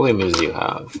 Probably means you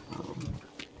have.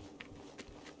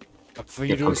 For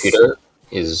Your you computer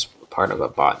is part of a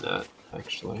botnet,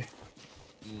 actually.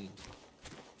 Mm.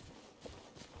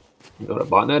 You know what a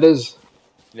botnet is?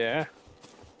 Yeah.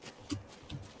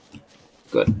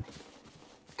 Good.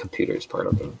 Computer is part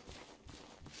of it.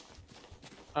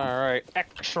 Alright,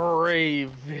 X-ray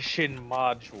vision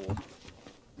module.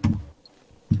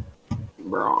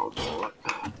 Bro.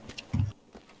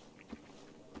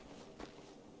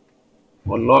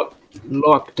 I'd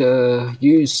like to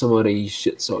use some of these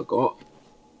shits I got.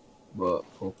 But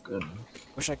fucking.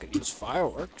 wish I could use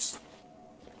fireworks.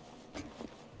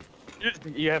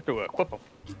 You have to equip them.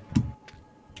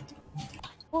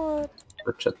 What?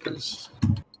 Or check this.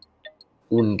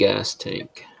 Gas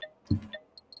tank.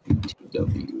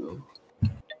 BTW.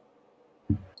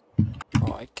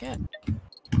 Oh, I can't.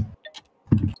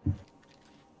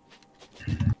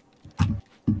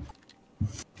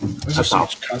 Those are so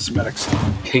much cosmetics.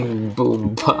 Ping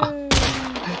boom pop.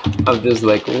 I'm just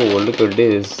like, oh, look at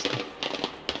this.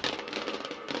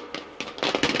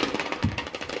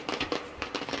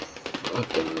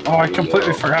 Oh, I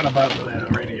completely forgot about the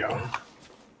radio.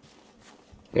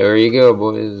 There you go,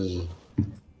 boys.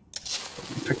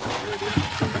 Picked up the radio.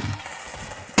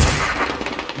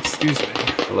 Excuse me.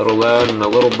 A little loud and a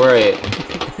little bright.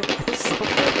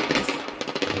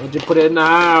 Why'd you put it in the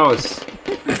house?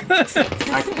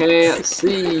 I can't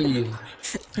see.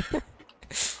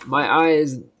 My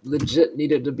eyes legit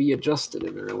needed to be adjusted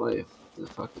in real life to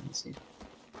fucking see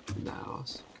in the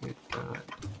house. Good God.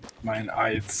 Mine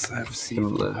eyes have seen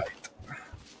Himmler. light.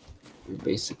 You're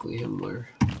basically Himmler.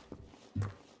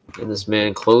 And this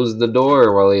man closed the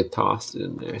door while he tossed it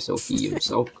in there so he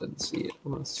himself couldn't see it.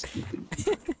 Oh, that's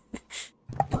stupid.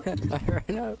 I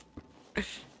ran out.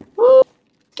 Oh,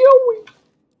 Joey!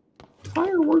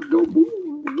 Firework go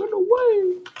boom! Run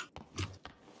away!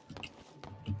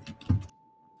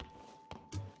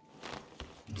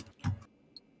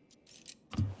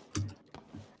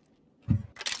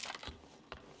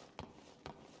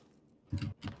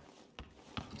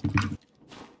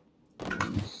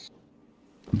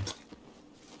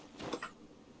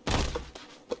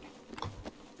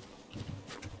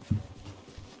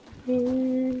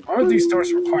 Why would these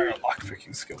doors require a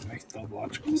lockpicking skill? Makes no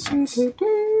logical sense.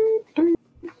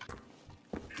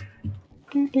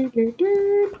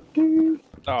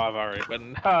 Oh, I've already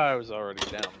been. I was already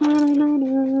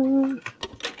down.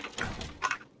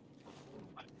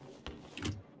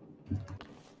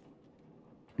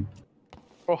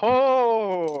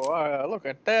 Oh, look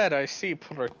at that! I see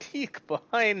Pratik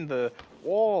behind the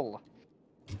wall.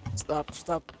 Stop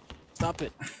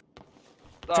it.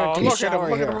 Oh, Taking a look at him! shower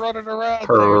Look at him here. running around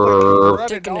Purr. there.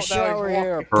 Taking a Now shower he's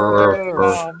here. walking. Purr.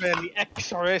 Oh man, the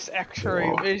X-ray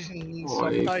vision, Oh,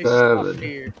 some you nice bad. stuff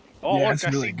here. Oh, Yeah, look, it's I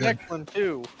really see good. Declan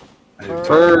too.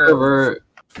 Pervert.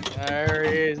 There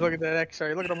he is. Look at that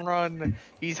X-ray. Look at him run.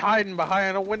 He's hiding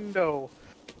behind a window.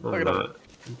 Look at him.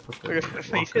 Look at him.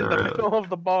 He's in the middle of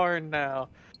the barn now.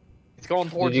 He's going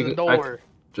towards you the go- door.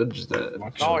 Judge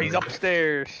that. Oh, he's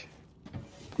upstairs.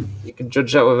 You can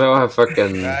judge that without a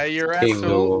fucking. You're King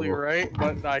absolutely Google. right,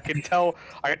 but I can tell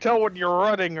when you're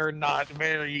running or not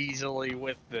very easily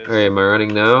with this. Alright, am I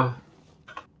running now?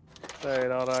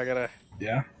 Wait, hold on, I gotta.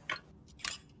 Yeah?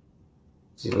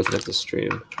 You're looking at the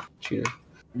stream. Cheater.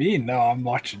 Me? No, I'm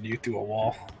watching you through a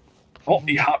wall. Oh,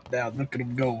 he hopped down. Look at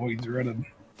him go while he's running.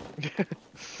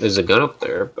 There's a gun up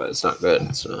there, but it's not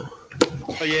good, so.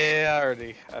 Oh yeah,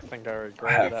 I think I already I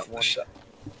grabbed have that the one. shot.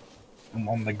 I'm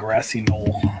on the grassy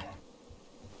knoll.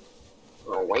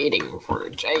 We're waiting for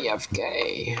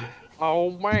JFK.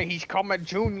 Oh man, he's coming.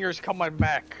 Junior's coming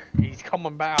back. He's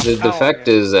coming back. The fact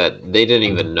is that they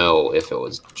didn't even know if it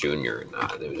was Junior or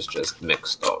not. It was just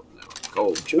mixed up. Like,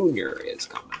 oh, Junior is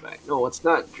coming back. No, it's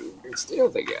not Junior. It's the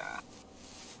other guy.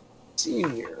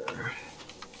 Senior.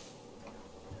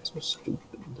 So stupid.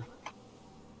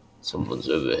 Someone's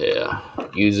over here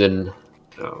using.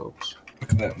 Oh, oops.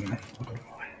 Look at that, man.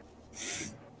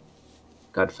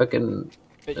 God, fucking.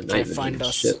 But you the can't night find vision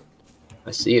us. shit.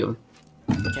 I see him.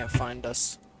 You can't find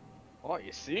us. Oh,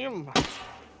 you see him?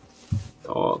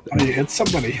 Dog. Oh, you hit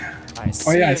somebody. I see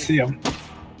Oh yeah, I him. see him.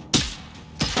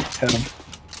 Hit him.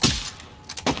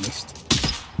 Missed.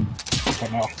 Oh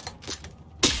no.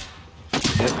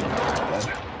 Hit.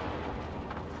 Dead.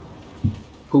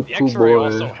 Poop The poo X-ray boy.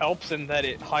 also helps in that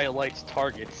it highlights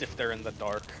targets if they're in the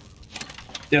dark.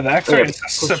 Yeah, the X-ray Yeah, is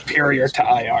superior to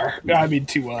IR. I mean,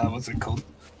 to what's it called?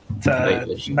 To night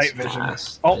vision.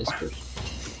 Fast. Oh, Nice person.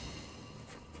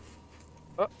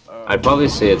 Uh-oh. I'd probably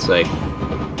say it's like,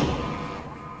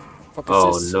 Fuck is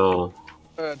oh this? no.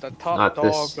 The top Not dog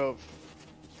this. of.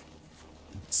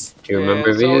 Do you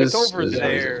remember so these? it's over Is it-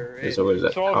 there. is it- is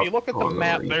it So if you look at the on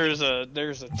map, right?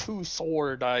 there's a two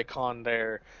sword icon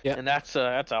there, Yep. and that's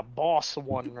a boss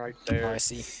one right Oh, there. I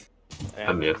see.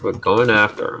 I mean, if we're going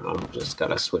after him, I'm just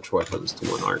gotta switch weapons to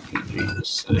an RPG.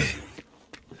 Just saying.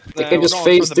 They can we're just going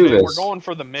phase for the through We're this. going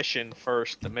for the mission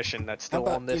first. The mission that's How still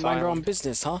on about this you mind your own island.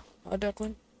 business, huh? Huh,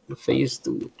 Declan? Phase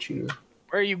through it, you.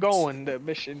 Where are you going? The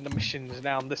mission is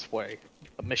down this way.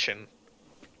 The mission.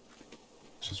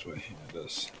 just what he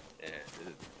does. Yeah,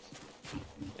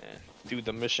 do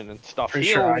the mission and stuff. Pretty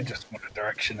sure I just went a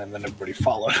direction and then everybody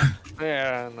followed.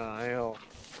 Yeah, no,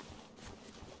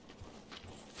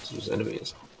 There's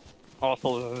enemies.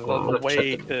 also I'm the gonna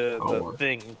way check to the the power.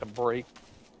 thing to break.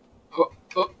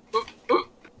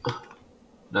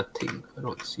 Nothing. I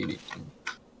don't see anything.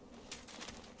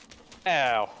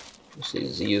 Ow! It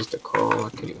says he used to crawl. I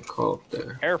can't even crawl up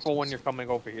there. Careful when you're coming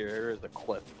over here. There is a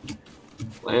cliff.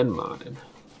 Landmine.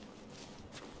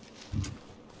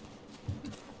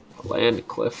 A land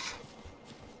cliff.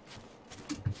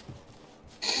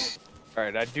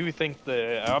 Alright, I do think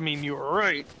I mean, you were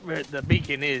right. But the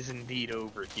beacon is indeed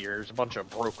over here. There's a bunch of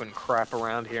broken crap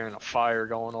around here and a fire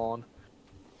going on.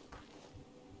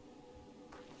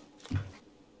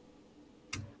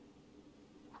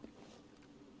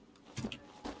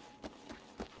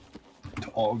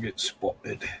 Target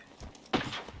spotted.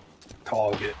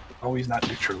 Target. Oh, he's not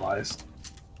neutralized.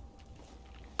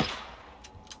 I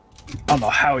don't know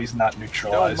how he's not Still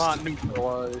neutralized. not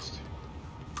neutralized.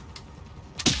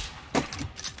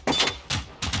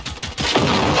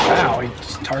 Ow, he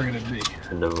just targeted me.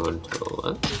 Another one to the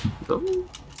left. No?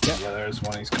 Yeah, there's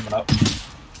one. He's coming up.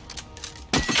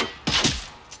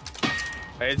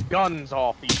 His gun's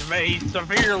off. He's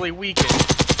severely weakened.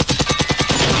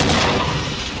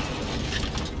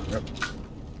 Yep.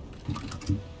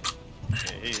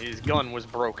 His gun was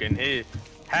broken.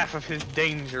 Half of his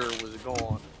danger was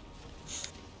gone.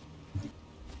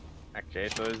 Okay,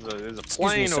 so there's a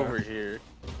plane sir. over here.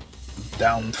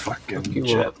 Downed fucking Fuck you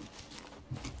jet. up.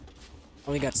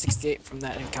 Only got 68 from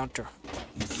that encounter.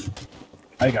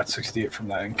 I got 68 from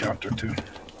that encounter too.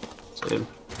 Same.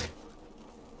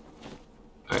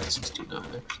 I got 69.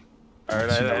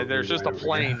 Alright, there's just a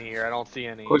plane here. I don't see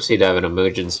any. Of course he'd have an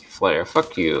emergency flare.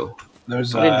 Fuck you.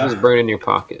 There's Why didn't you just burn in your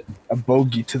pocket? a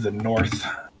bogey to the north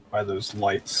by those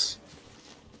lights.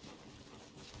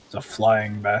 It's a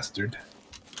flying bastard.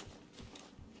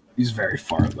 He's very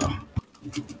far though.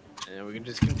 And we can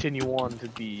just continue on to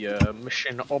the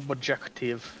mission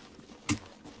objective.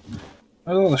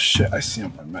 Oh the shit I see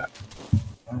on my map.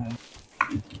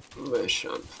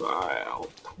 Mission file.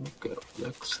 Get up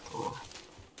next door.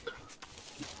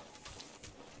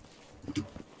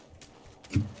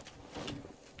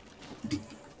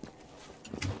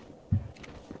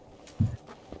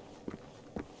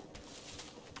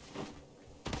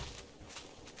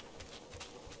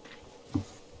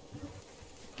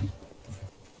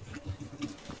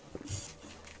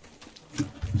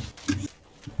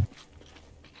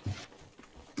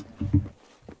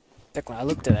 Declan, I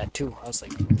looked at that too. I was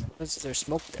like, what's there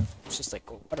smoke there? It's just like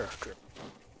a water drip.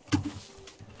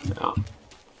 Yeah.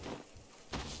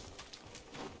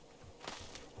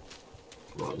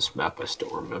 Well, this map I still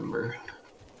remember.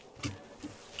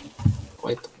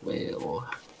 White whale.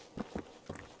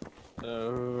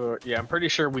 Yeah, I'm pretty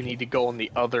sure we need to go on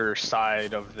the other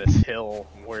side of this hill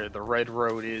where the red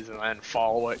road is and then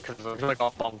follow it because there's like a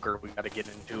bunker we gotta get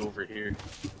into over here.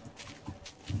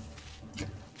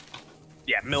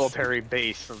 Yeah, military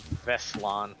base of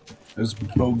Veslan. There's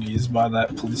bogeys by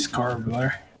that police car over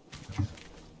there.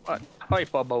 What type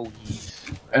of bogeys?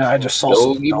 And I just saw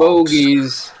some Bogey dogs.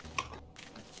 bogeys.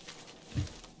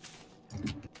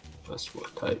 That's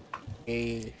what type.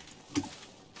 Hey,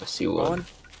 I see one.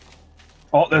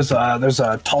 Oh, there's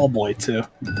a tall boy too.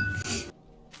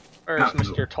 Where's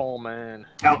Mr. Tallman?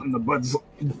 Out in the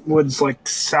woods like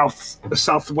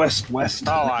southwest west.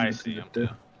 Oh, I see him. Yeah.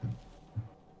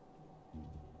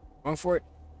 going for it.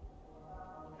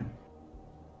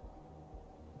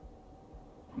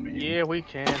 Yeah, we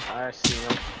can. I see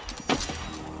him.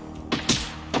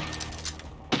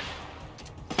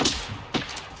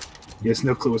 He has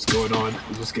no clue what's going on.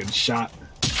 He's just getting shot.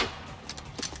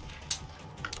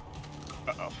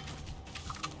 Uh-oh.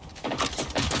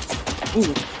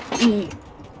 Ooh.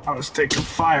 I was taking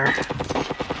fire.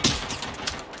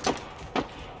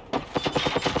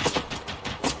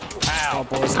 Ow.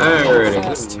 Boys, There it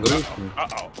fast. is.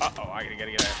 Uh-oh. I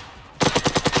gotta get out.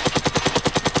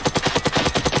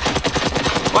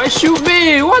 Why shoot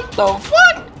me? What the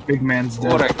fuck? Big man's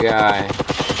dead. What a guy.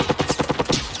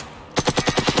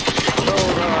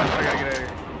 Oh gosh, I gotta get out of here.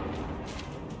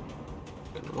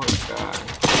 What a guy.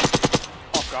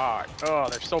 Oh god. Oh,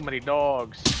 there's so many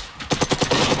dogs.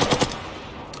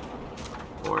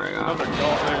 Oh my Another god.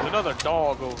 dog. There's another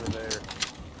dog over there.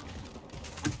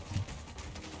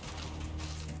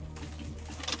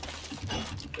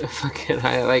 Fucking,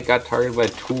 I like got targeted by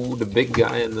the big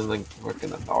guy, and then like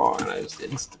fucking a dog, and I just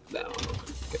instant down.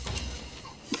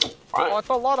 Oh, it's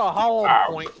a lot of hollow Ow.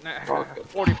 point. Fuck it.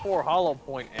 44 hollow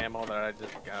point ammo that I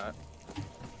just got.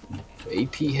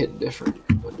 AP hit different.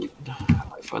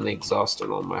 I finally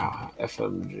exhausted all my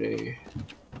FMG.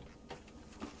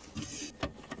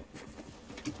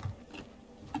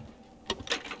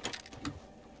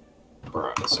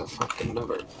 Bro, it's a fucking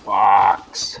another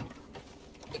box.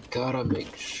 I gotta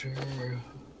make sure I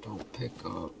don't pick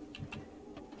up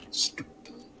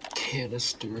stupid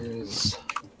canisters.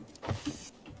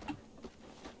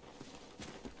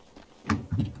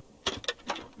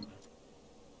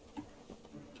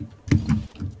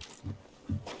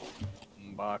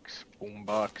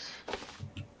 Boombox.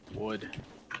 Wood.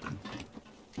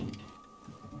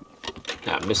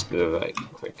 Nah, Mr.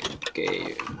 Freaking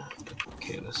gay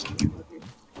canister.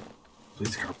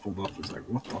 Police car pulled up. He's like,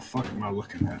 what the fuck am I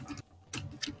looking at?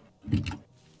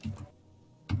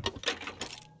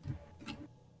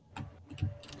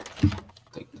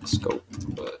 Take the scope,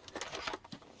 but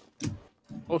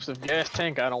Explosive gas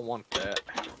tank, I don't want that.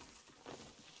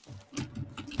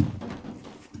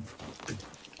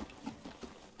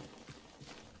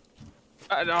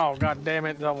 Oh, god damn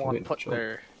it, I want to put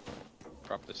there.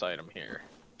 Drop this item here.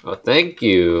 oh, thank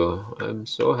you. I'm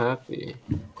so happy.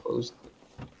 Closed.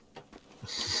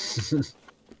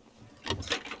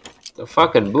 The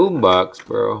fucking boombox,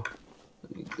 bro.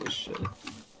 I need this shit.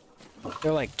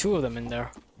 There are like 2 of them in there.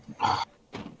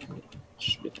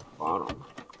 Should be at the bottom.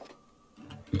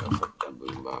 Yeah, fuck that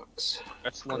boombox.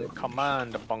 Westland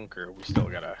Command bunker. We still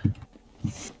gotta.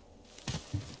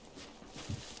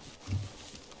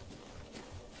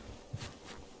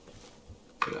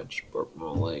 I just broke my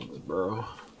legs, bro.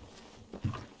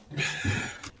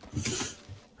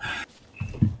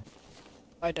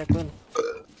 Bye, Declan.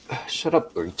 Shut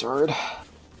up, retard.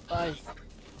 Bye.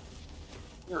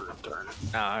 You're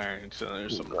retarded. Alright, so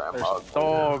there's some Grandma.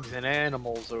 dogs and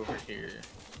animals over here.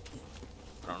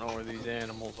 I don't know where these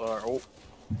animals are. Oh.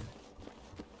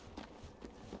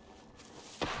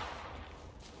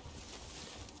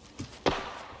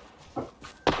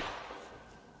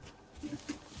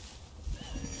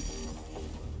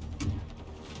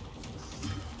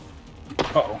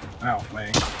 Uh-oh. Ow,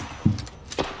 man.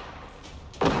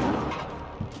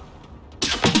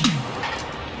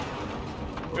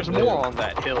 There's more on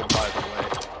that hill, by the way.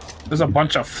 There's a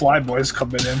bunch of flyboys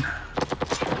coming in.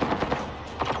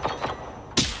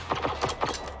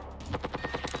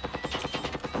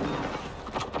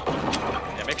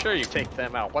 Yeah, make sure you take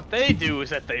them out. What they do is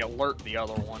that they alert the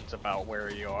other ones about where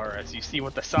you are, as you see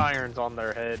with the sirens on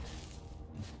their head.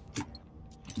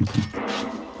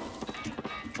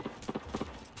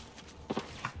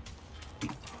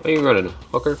 What are you running,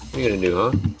 hooker? What are you gonna do,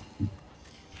 huh?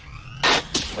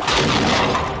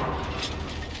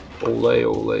 Ole,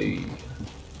 ole.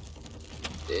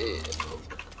 Yeah.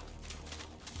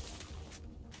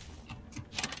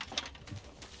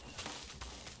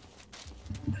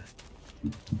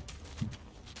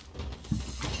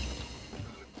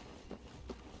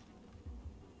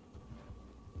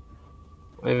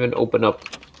 Why even open up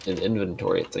an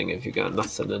inventory thing if you got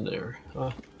nothing in there? Huh?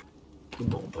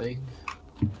 Come on, bang.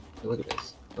 Look at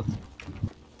this. Nothing.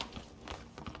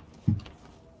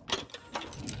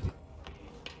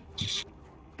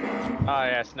 Ah,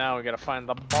 yes, now we gotta find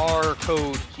the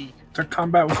barcode key. To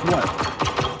combat with what?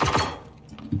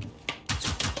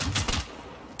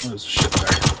 There's shit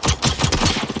there.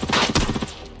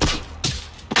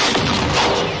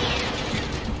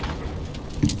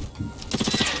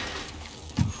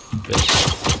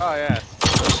 Oh yeah.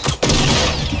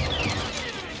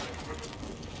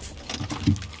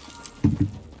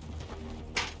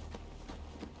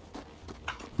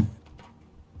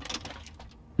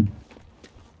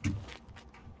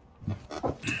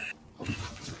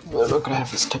 We're not gonna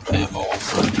have this type of ammo.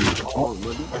 Oh,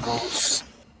 there goes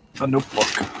a notebook.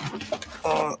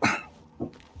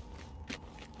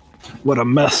 What a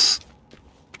mess.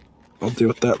 I'll deal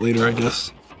with that later, I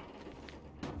guess.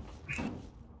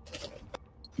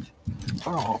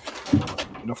 Oh,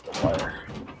 enough to wire.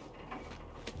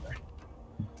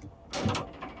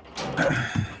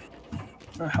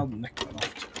 Where the hell did Nick get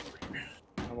off to?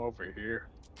 I'm over here.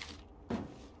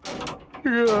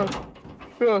 Yeah.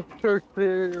 Search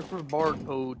there for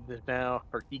barcode now,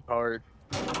 for key card.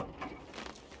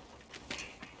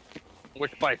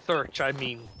 Which by search I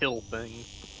mean kill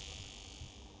things.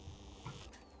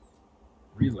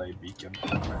 Relay beacon.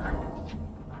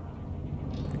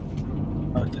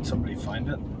 Oh, did somebody find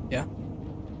it? Yeah.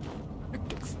 Did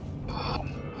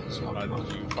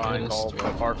you find all the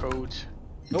barcodes?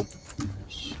 Nope.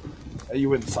 Are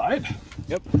you inside?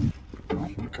 Yep. Oh,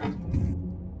 okay.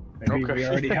 Maybe we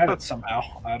already had it somehow.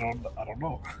 I don't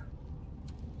know.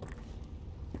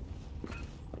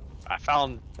 I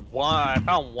found one. I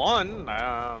don't know.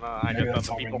 I Maybe just that's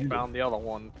thought all the we people needed. found the other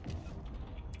one.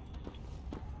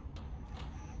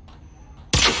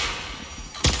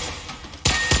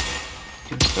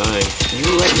 Dying.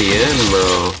 You let me in,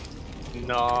 bro.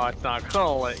 No, it's not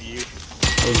gonna let you.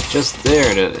 I was just there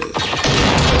and it...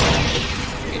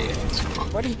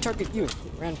 Why did he target you? He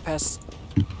ran past.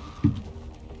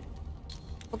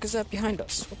 What is that behind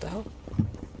us? What the hell?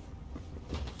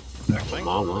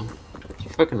 Mama. You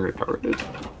fucking retarded.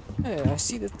 Hey, I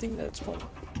see the thing that's what.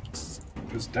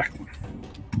 It was Declan.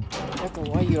 Declan,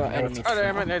 why you are enemy? Oh,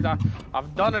 damn it,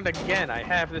 I've done it again. I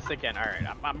have this again. All right,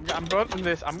 I'm putting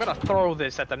this. I'm gonna throw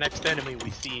this at the next enemy we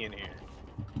see in here.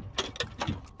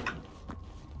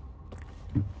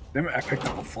 Damn it, I picked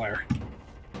up a flare.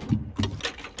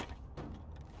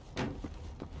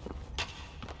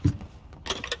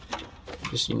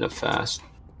 Just need a fast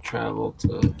travel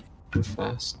to go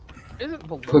fast. Isn't the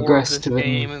lore Progress of to this the-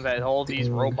 game that all these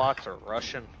robots are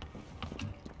Russian?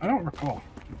 I don't recall.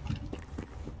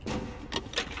 You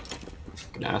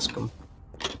can ask him.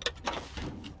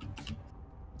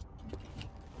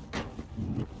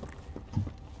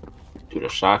 Dude, a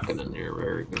shotgun in there,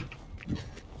 very good.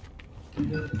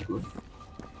 Good.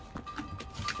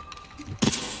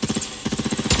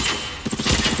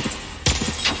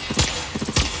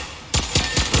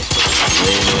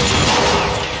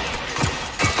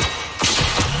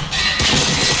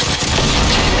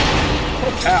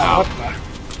 Ow, what the?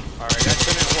 Alright, that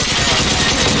didn't work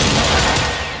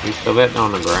You still betting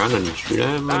on the ground and shoot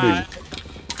at him? Or out. did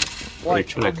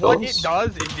Like, you trying to kill what us? it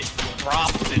does is it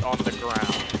drops it on the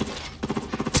ground.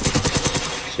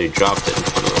 So you dropped it in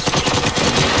front of us.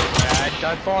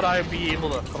 I thought I'd be able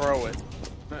to throw it,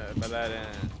 but I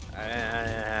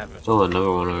haven't. Still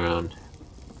another one around.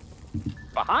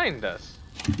 Behind us.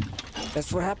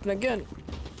 That's what happened again.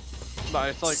 No,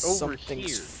 it's like over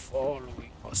Something's here. following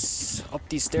us. Up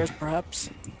these stairs, perhaps?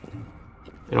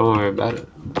 Don't worry about it.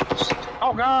 Just,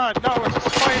 Oh god, no, it's a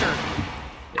spider!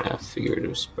 yeah, I figured it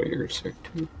was spiders there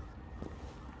too.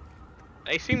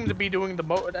 They seem to be doing the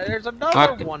there's another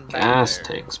Fucking one back gas there.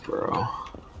 tanks, bro.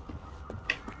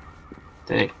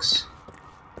 Thanks.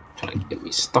 Trying to get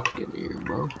me stuck in here,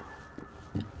 bro.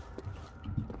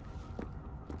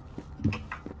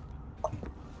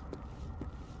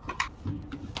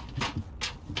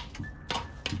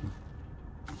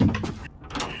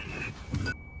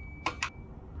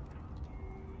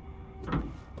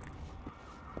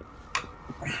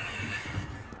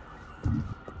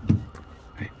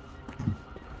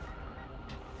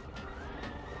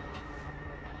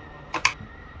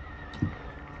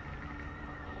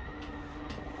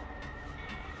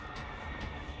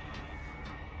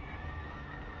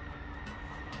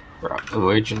 Bro,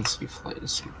 emergency flight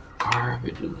is some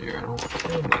garbage in there. I don't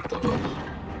care about those.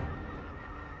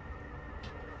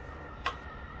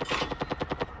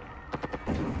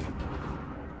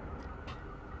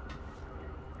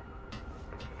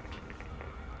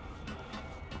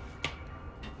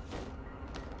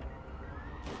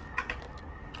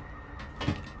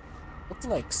 Looks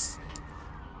like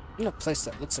in a place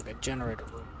that looks like a generator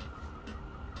room.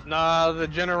 Nah, the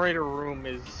generator room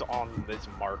is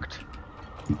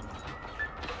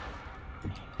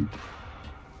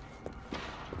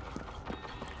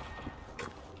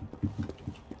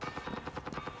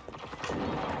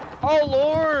Oh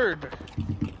Lord!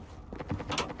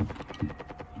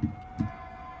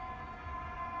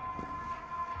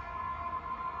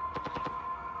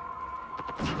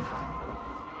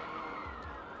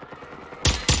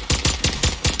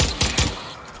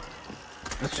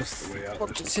 That's just the way out.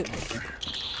 What just hit me?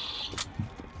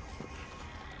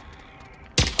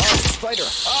 Oh, spider!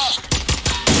 Ah!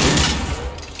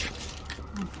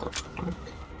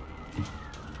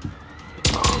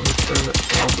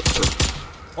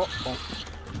 Oh, oh.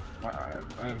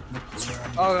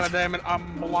 Oh god damn it!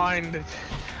 I'm blinded.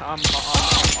 I'm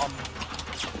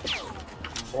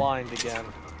blind again.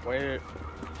 Where?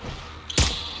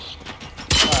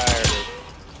 Fire.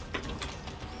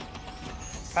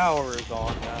 Power is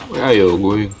on now. Where are you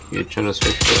going? You're trying to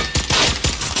switch it.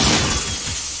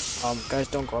 Guys,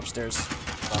 don't go upstairs.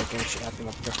 Gang shit happening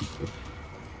up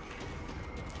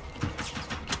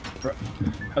there.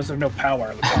 How's there no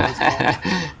power? The power's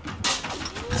gone.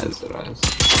 That's what I was.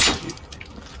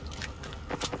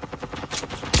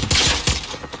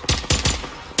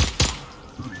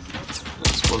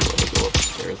 That's one way to go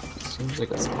upstairs. Seems like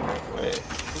that's the right way.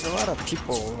 There's a lot of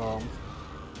people,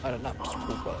 not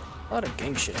people, but a lot of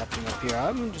gang shit happening up here.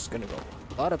 I'm just gonna go.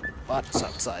 A lot of bots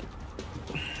outside.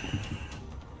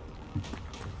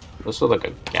 Also like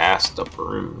a gassed up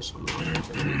room somewhere.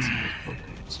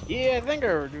 Yeah, I think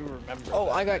I do remember. Oh,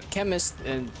 that. I got chemist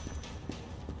and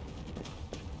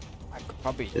I could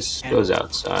probably. This goes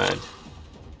outside.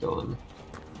 Dylan.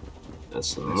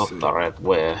 That's not the right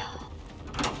way.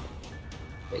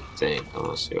 I think,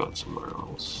 unless they went somewhere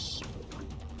else.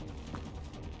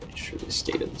 Pretty sure they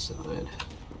stayed inside.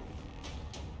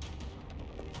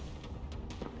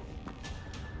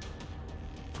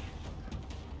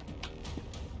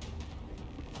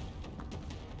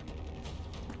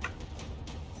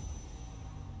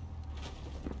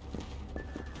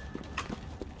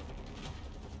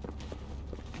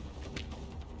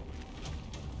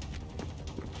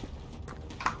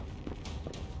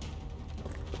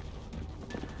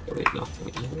 Really nothing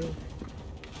in here.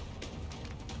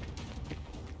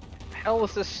 The hell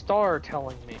is this star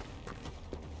telling me?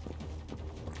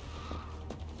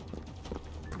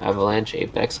 Avalanche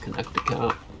Apex Connect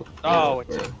account. Oh, Yeah,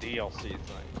 it's a bro. DLC thing.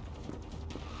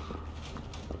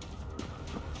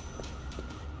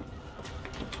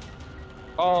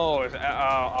 Oh, it's, okay,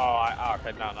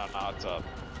 no, it's a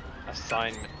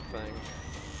assignment thing.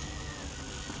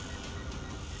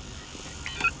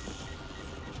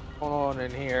 What's going on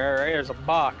in here? There's a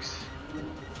box.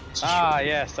 Ah,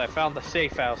 yes, I found the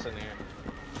safe house in here.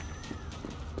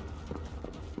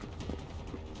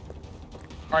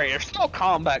 Alright, there's still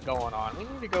combat going on. We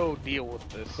need to go deal with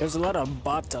this. There's a lot of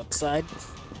bots outside.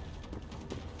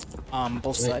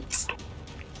 Both sides.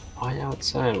 Why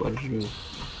outside? What did you...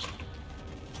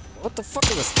 What the fuck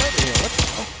is a spider here? What the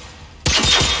hell?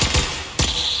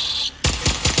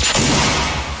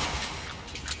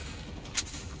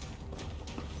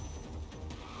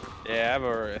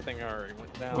 Yeah, I think I already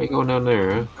went down. Why are you going down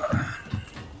there, huh?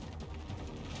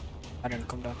 I didn't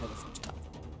come down here the first time.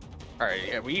 Alright,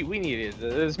 yeah, we need it.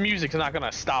 This music's not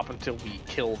gonna stop until we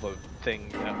kill the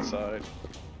thing outside.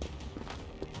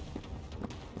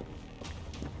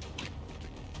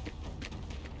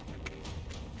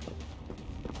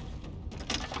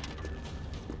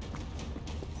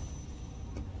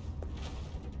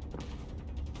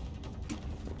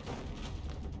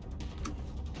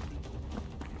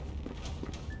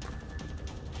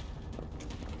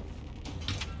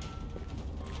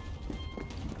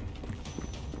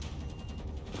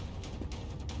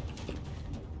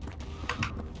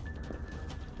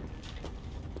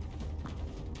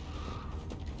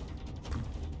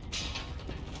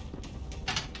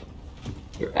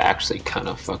 You're actually kind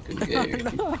of fucking gay.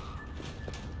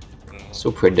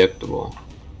 So predictable.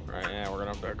 Right, yeah, we're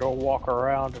gonna go walk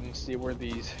around and see where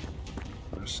these...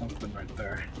 There's something right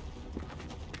there.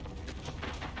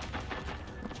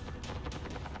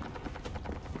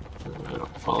 I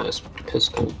don't follow this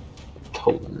pistol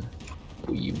totem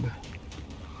weeb.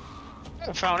 I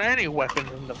haven't found any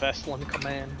weapons in the Vestlin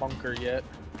command bunker yet.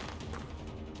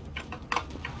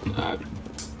 I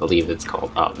believe it's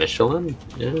called Michelin.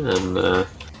 Yeah, and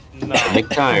No. Nick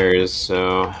Tires,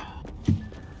 so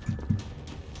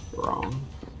wrong.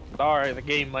 Sorry, the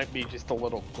game might be just a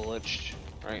little glitched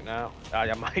right now.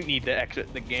 I might need to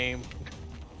exit the game.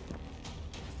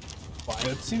 Why?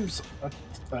 It seems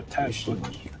attached to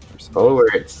Oh,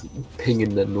 where it's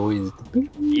pinging the noise.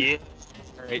 Yeah.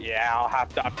 Alright, yeah,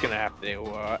 I'm gonna have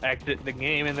to exit the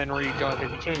game and then rejoin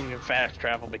because you can't even fast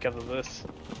travel because of this.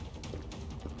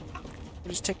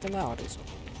 Just take them out.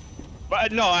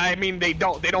 But no, I mean they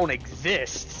don't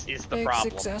exist is the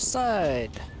problem. Exits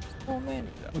outside. Oh man.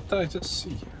 What did I just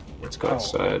see? Let's go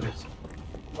outside.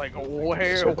 Like Is where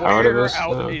there power to this?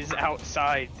 No. is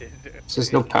outside?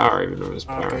 There's no power even though there's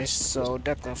power. Okay, so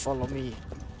Declan, follow me.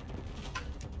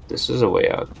 This is a way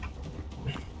out.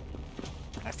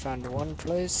 I found one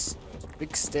place.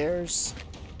 Big stairs.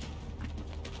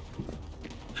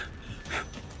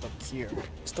 Look here.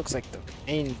 This looks like the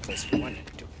main place we went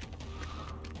into.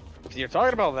 You're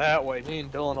talking about that way. Me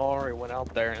and Dylan already went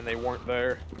out there and they weren't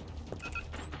there.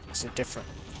 It's a different.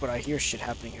 But I hear shit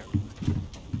happening here.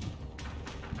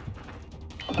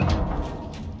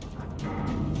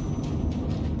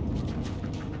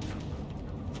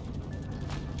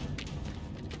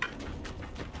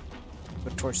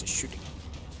 But towards the shooting.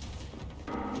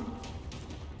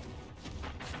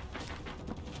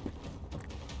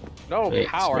 No Hey,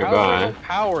 power. it's How is there nearby. no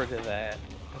power to that?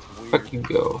 That's weird. Fuck you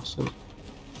go. So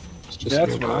it's just Yeah,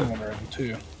 that's what nearby. I'm wondering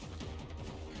too.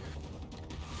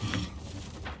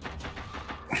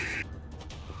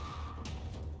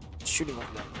 Shooting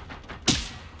over them.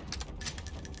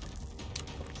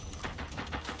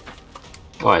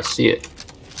 Oh, I see it.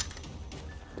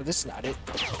 But this is not it.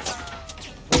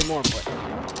 Way more, but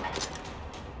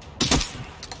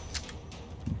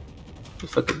The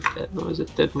fucking dead noise.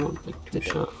 It dead one. Like 2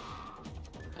 shot.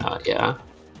 Yeah.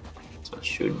 It's not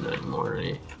shooting anymore,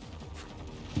 eh?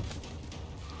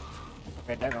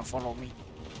 okay, they're gonna follow me.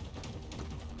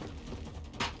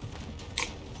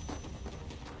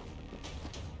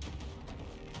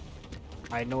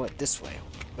 I know it this way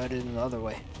better than the other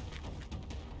way.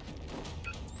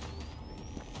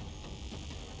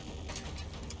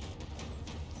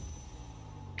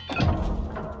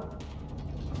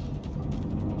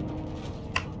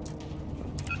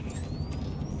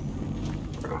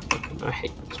 Bro, fucking, I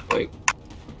hate this bike.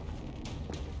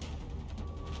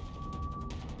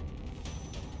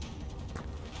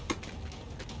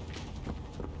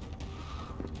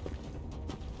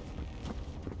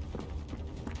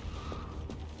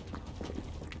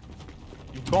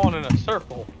 You've gone in a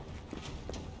circle.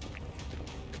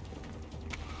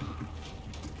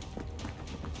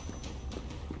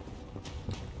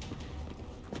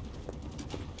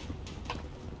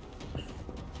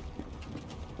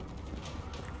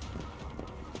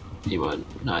 You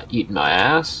want not eat my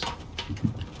ass?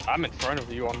 I'm in front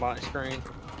of you on my screen.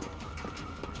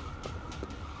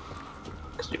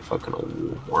 Cause you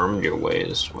fucking wormed your way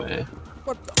this way.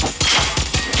 What the?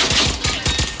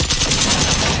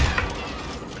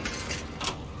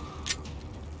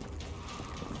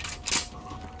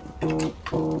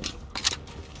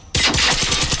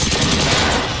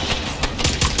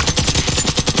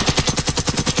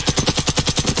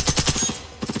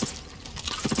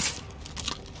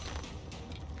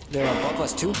 They're above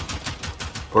us too.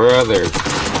 Brother,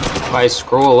 if I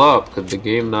scroll up, could the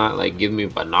game not like give me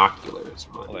binoculars?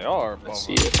 Man? Well, they are I above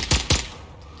see us. it.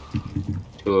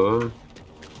 2 of them.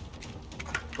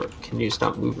 Bro, can you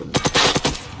stop moving? Oh my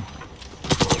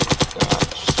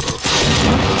gosh.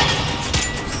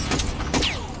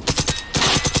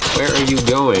 Where are you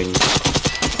going?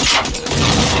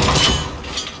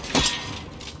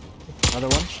 Another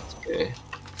one. Okay.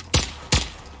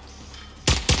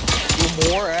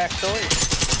 2 more, actually.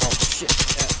 Oh shit.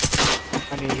 Yeah.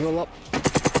 I need to heal up.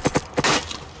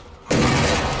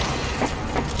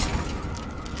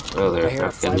 Oh, I they're hear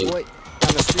a fucking. flyboy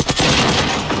down the street.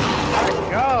 My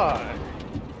God.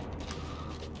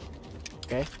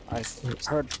 Okay, I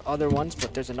heard other ones,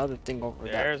 but there's another thing over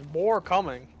there. There's more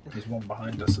coming. There's one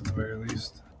behind us at the very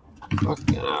least.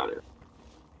 Fucking out of here.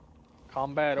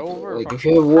 Combat over. Like, from if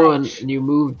you have 1 crouch. and you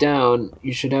move down,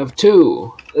 you should have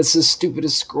 2. That's the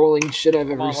stupidest scrolling shit I've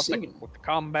Come on, ever let's seen. with the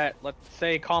combat. Let's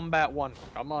say combat 1.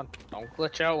 Come on, don't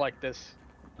glitch out like this.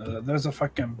 There's a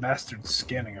fucking bastard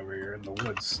scanning over here in the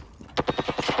woods.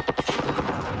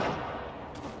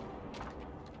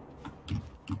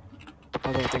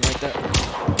 Other thing right there.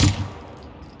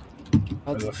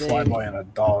 There's Other a thing. flyboy and a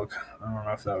dog. I don't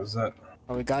know if that was it.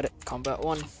 Oh, we got it. Combat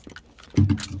 1. Oh,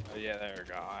 yeah, there we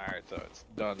go. Alright, so it's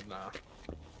done now.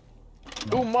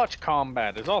 Too much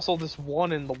combat. There's also this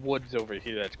one in the woods over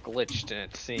here that's glitched and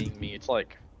it's seeing me. It's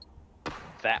like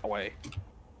that way.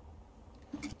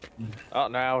 Oh,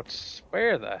 now it's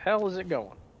where the hell is it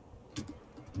going?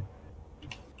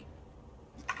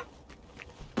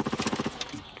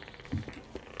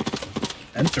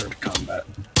 Entered combat.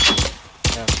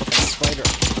 Yeah, that's a spider.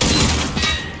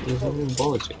 There's no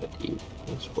bullets I could eat.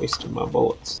 I just wasted my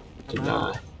bullets to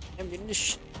die.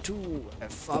 Ammunition to a Where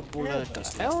fabula.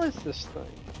 the hell is this thing?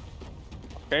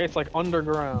 Okay, it's like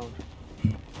underground.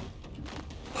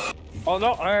 Oh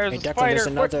no, there's Hey, a Declan, spider! there's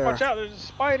Quick, another- watch out, there's a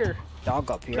spider!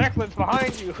 Dog up here. Declan's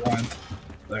behind you! One.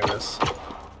 There it is.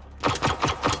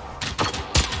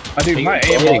 Dude, my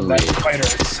You're aim kidding on that me. spider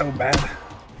is so bad.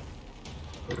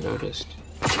 I noticed.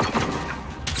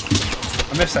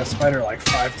 I missed that spider like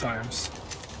 5 times.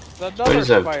 Another Spiders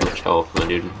have too spider. much health, my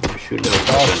dude. You're shooting out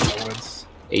Dog fucking in the woods.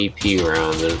 AP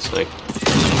rounds, and it's like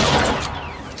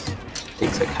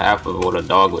takes like half of what a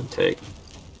dog would take.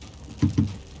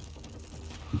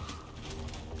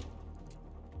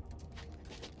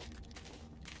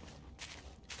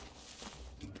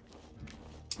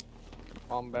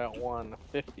 Combat 1,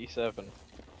 57.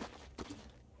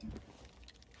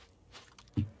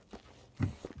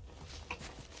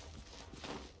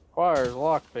 Requires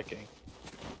lockpicking.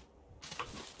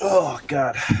 Oh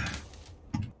god.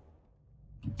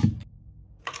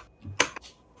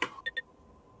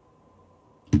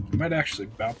 I might actually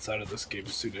bounce out of this game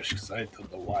soonish because I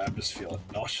don't know why I'm just feeling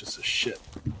nauseous as shit.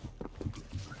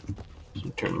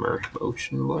 You turn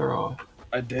motion blur off.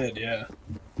 I did, yeah.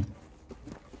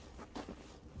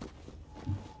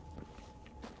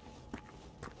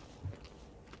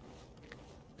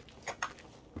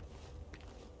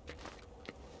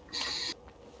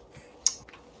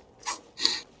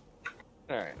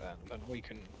 Alright then we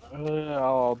can.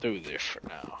 I'll do this for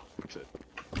now.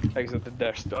 Exit the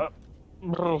desktop.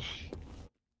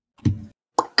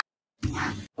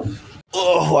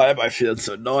 Oh, why am I feeling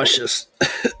so nauseous?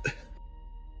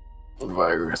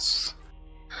 Virus.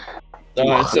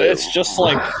 It's just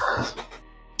like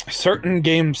certain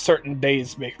games, certain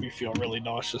days make me feel really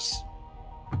nauseous.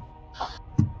 I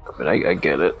mean, I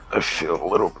get it. I feel a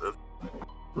little bit.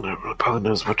 Probably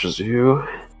not as much as you.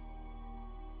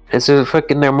 It's a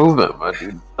fucking their movement, my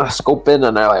dude. I scope in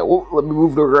and I like, whoa, let me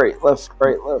move to the right, left,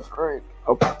 right,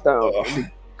 up, down. Let me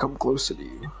come closer to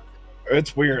you.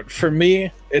 It's weird. For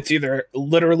me, it's either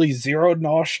literally zero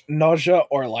nausea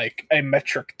or like a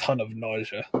metric ton of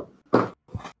nausea.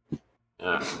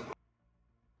 Yeah.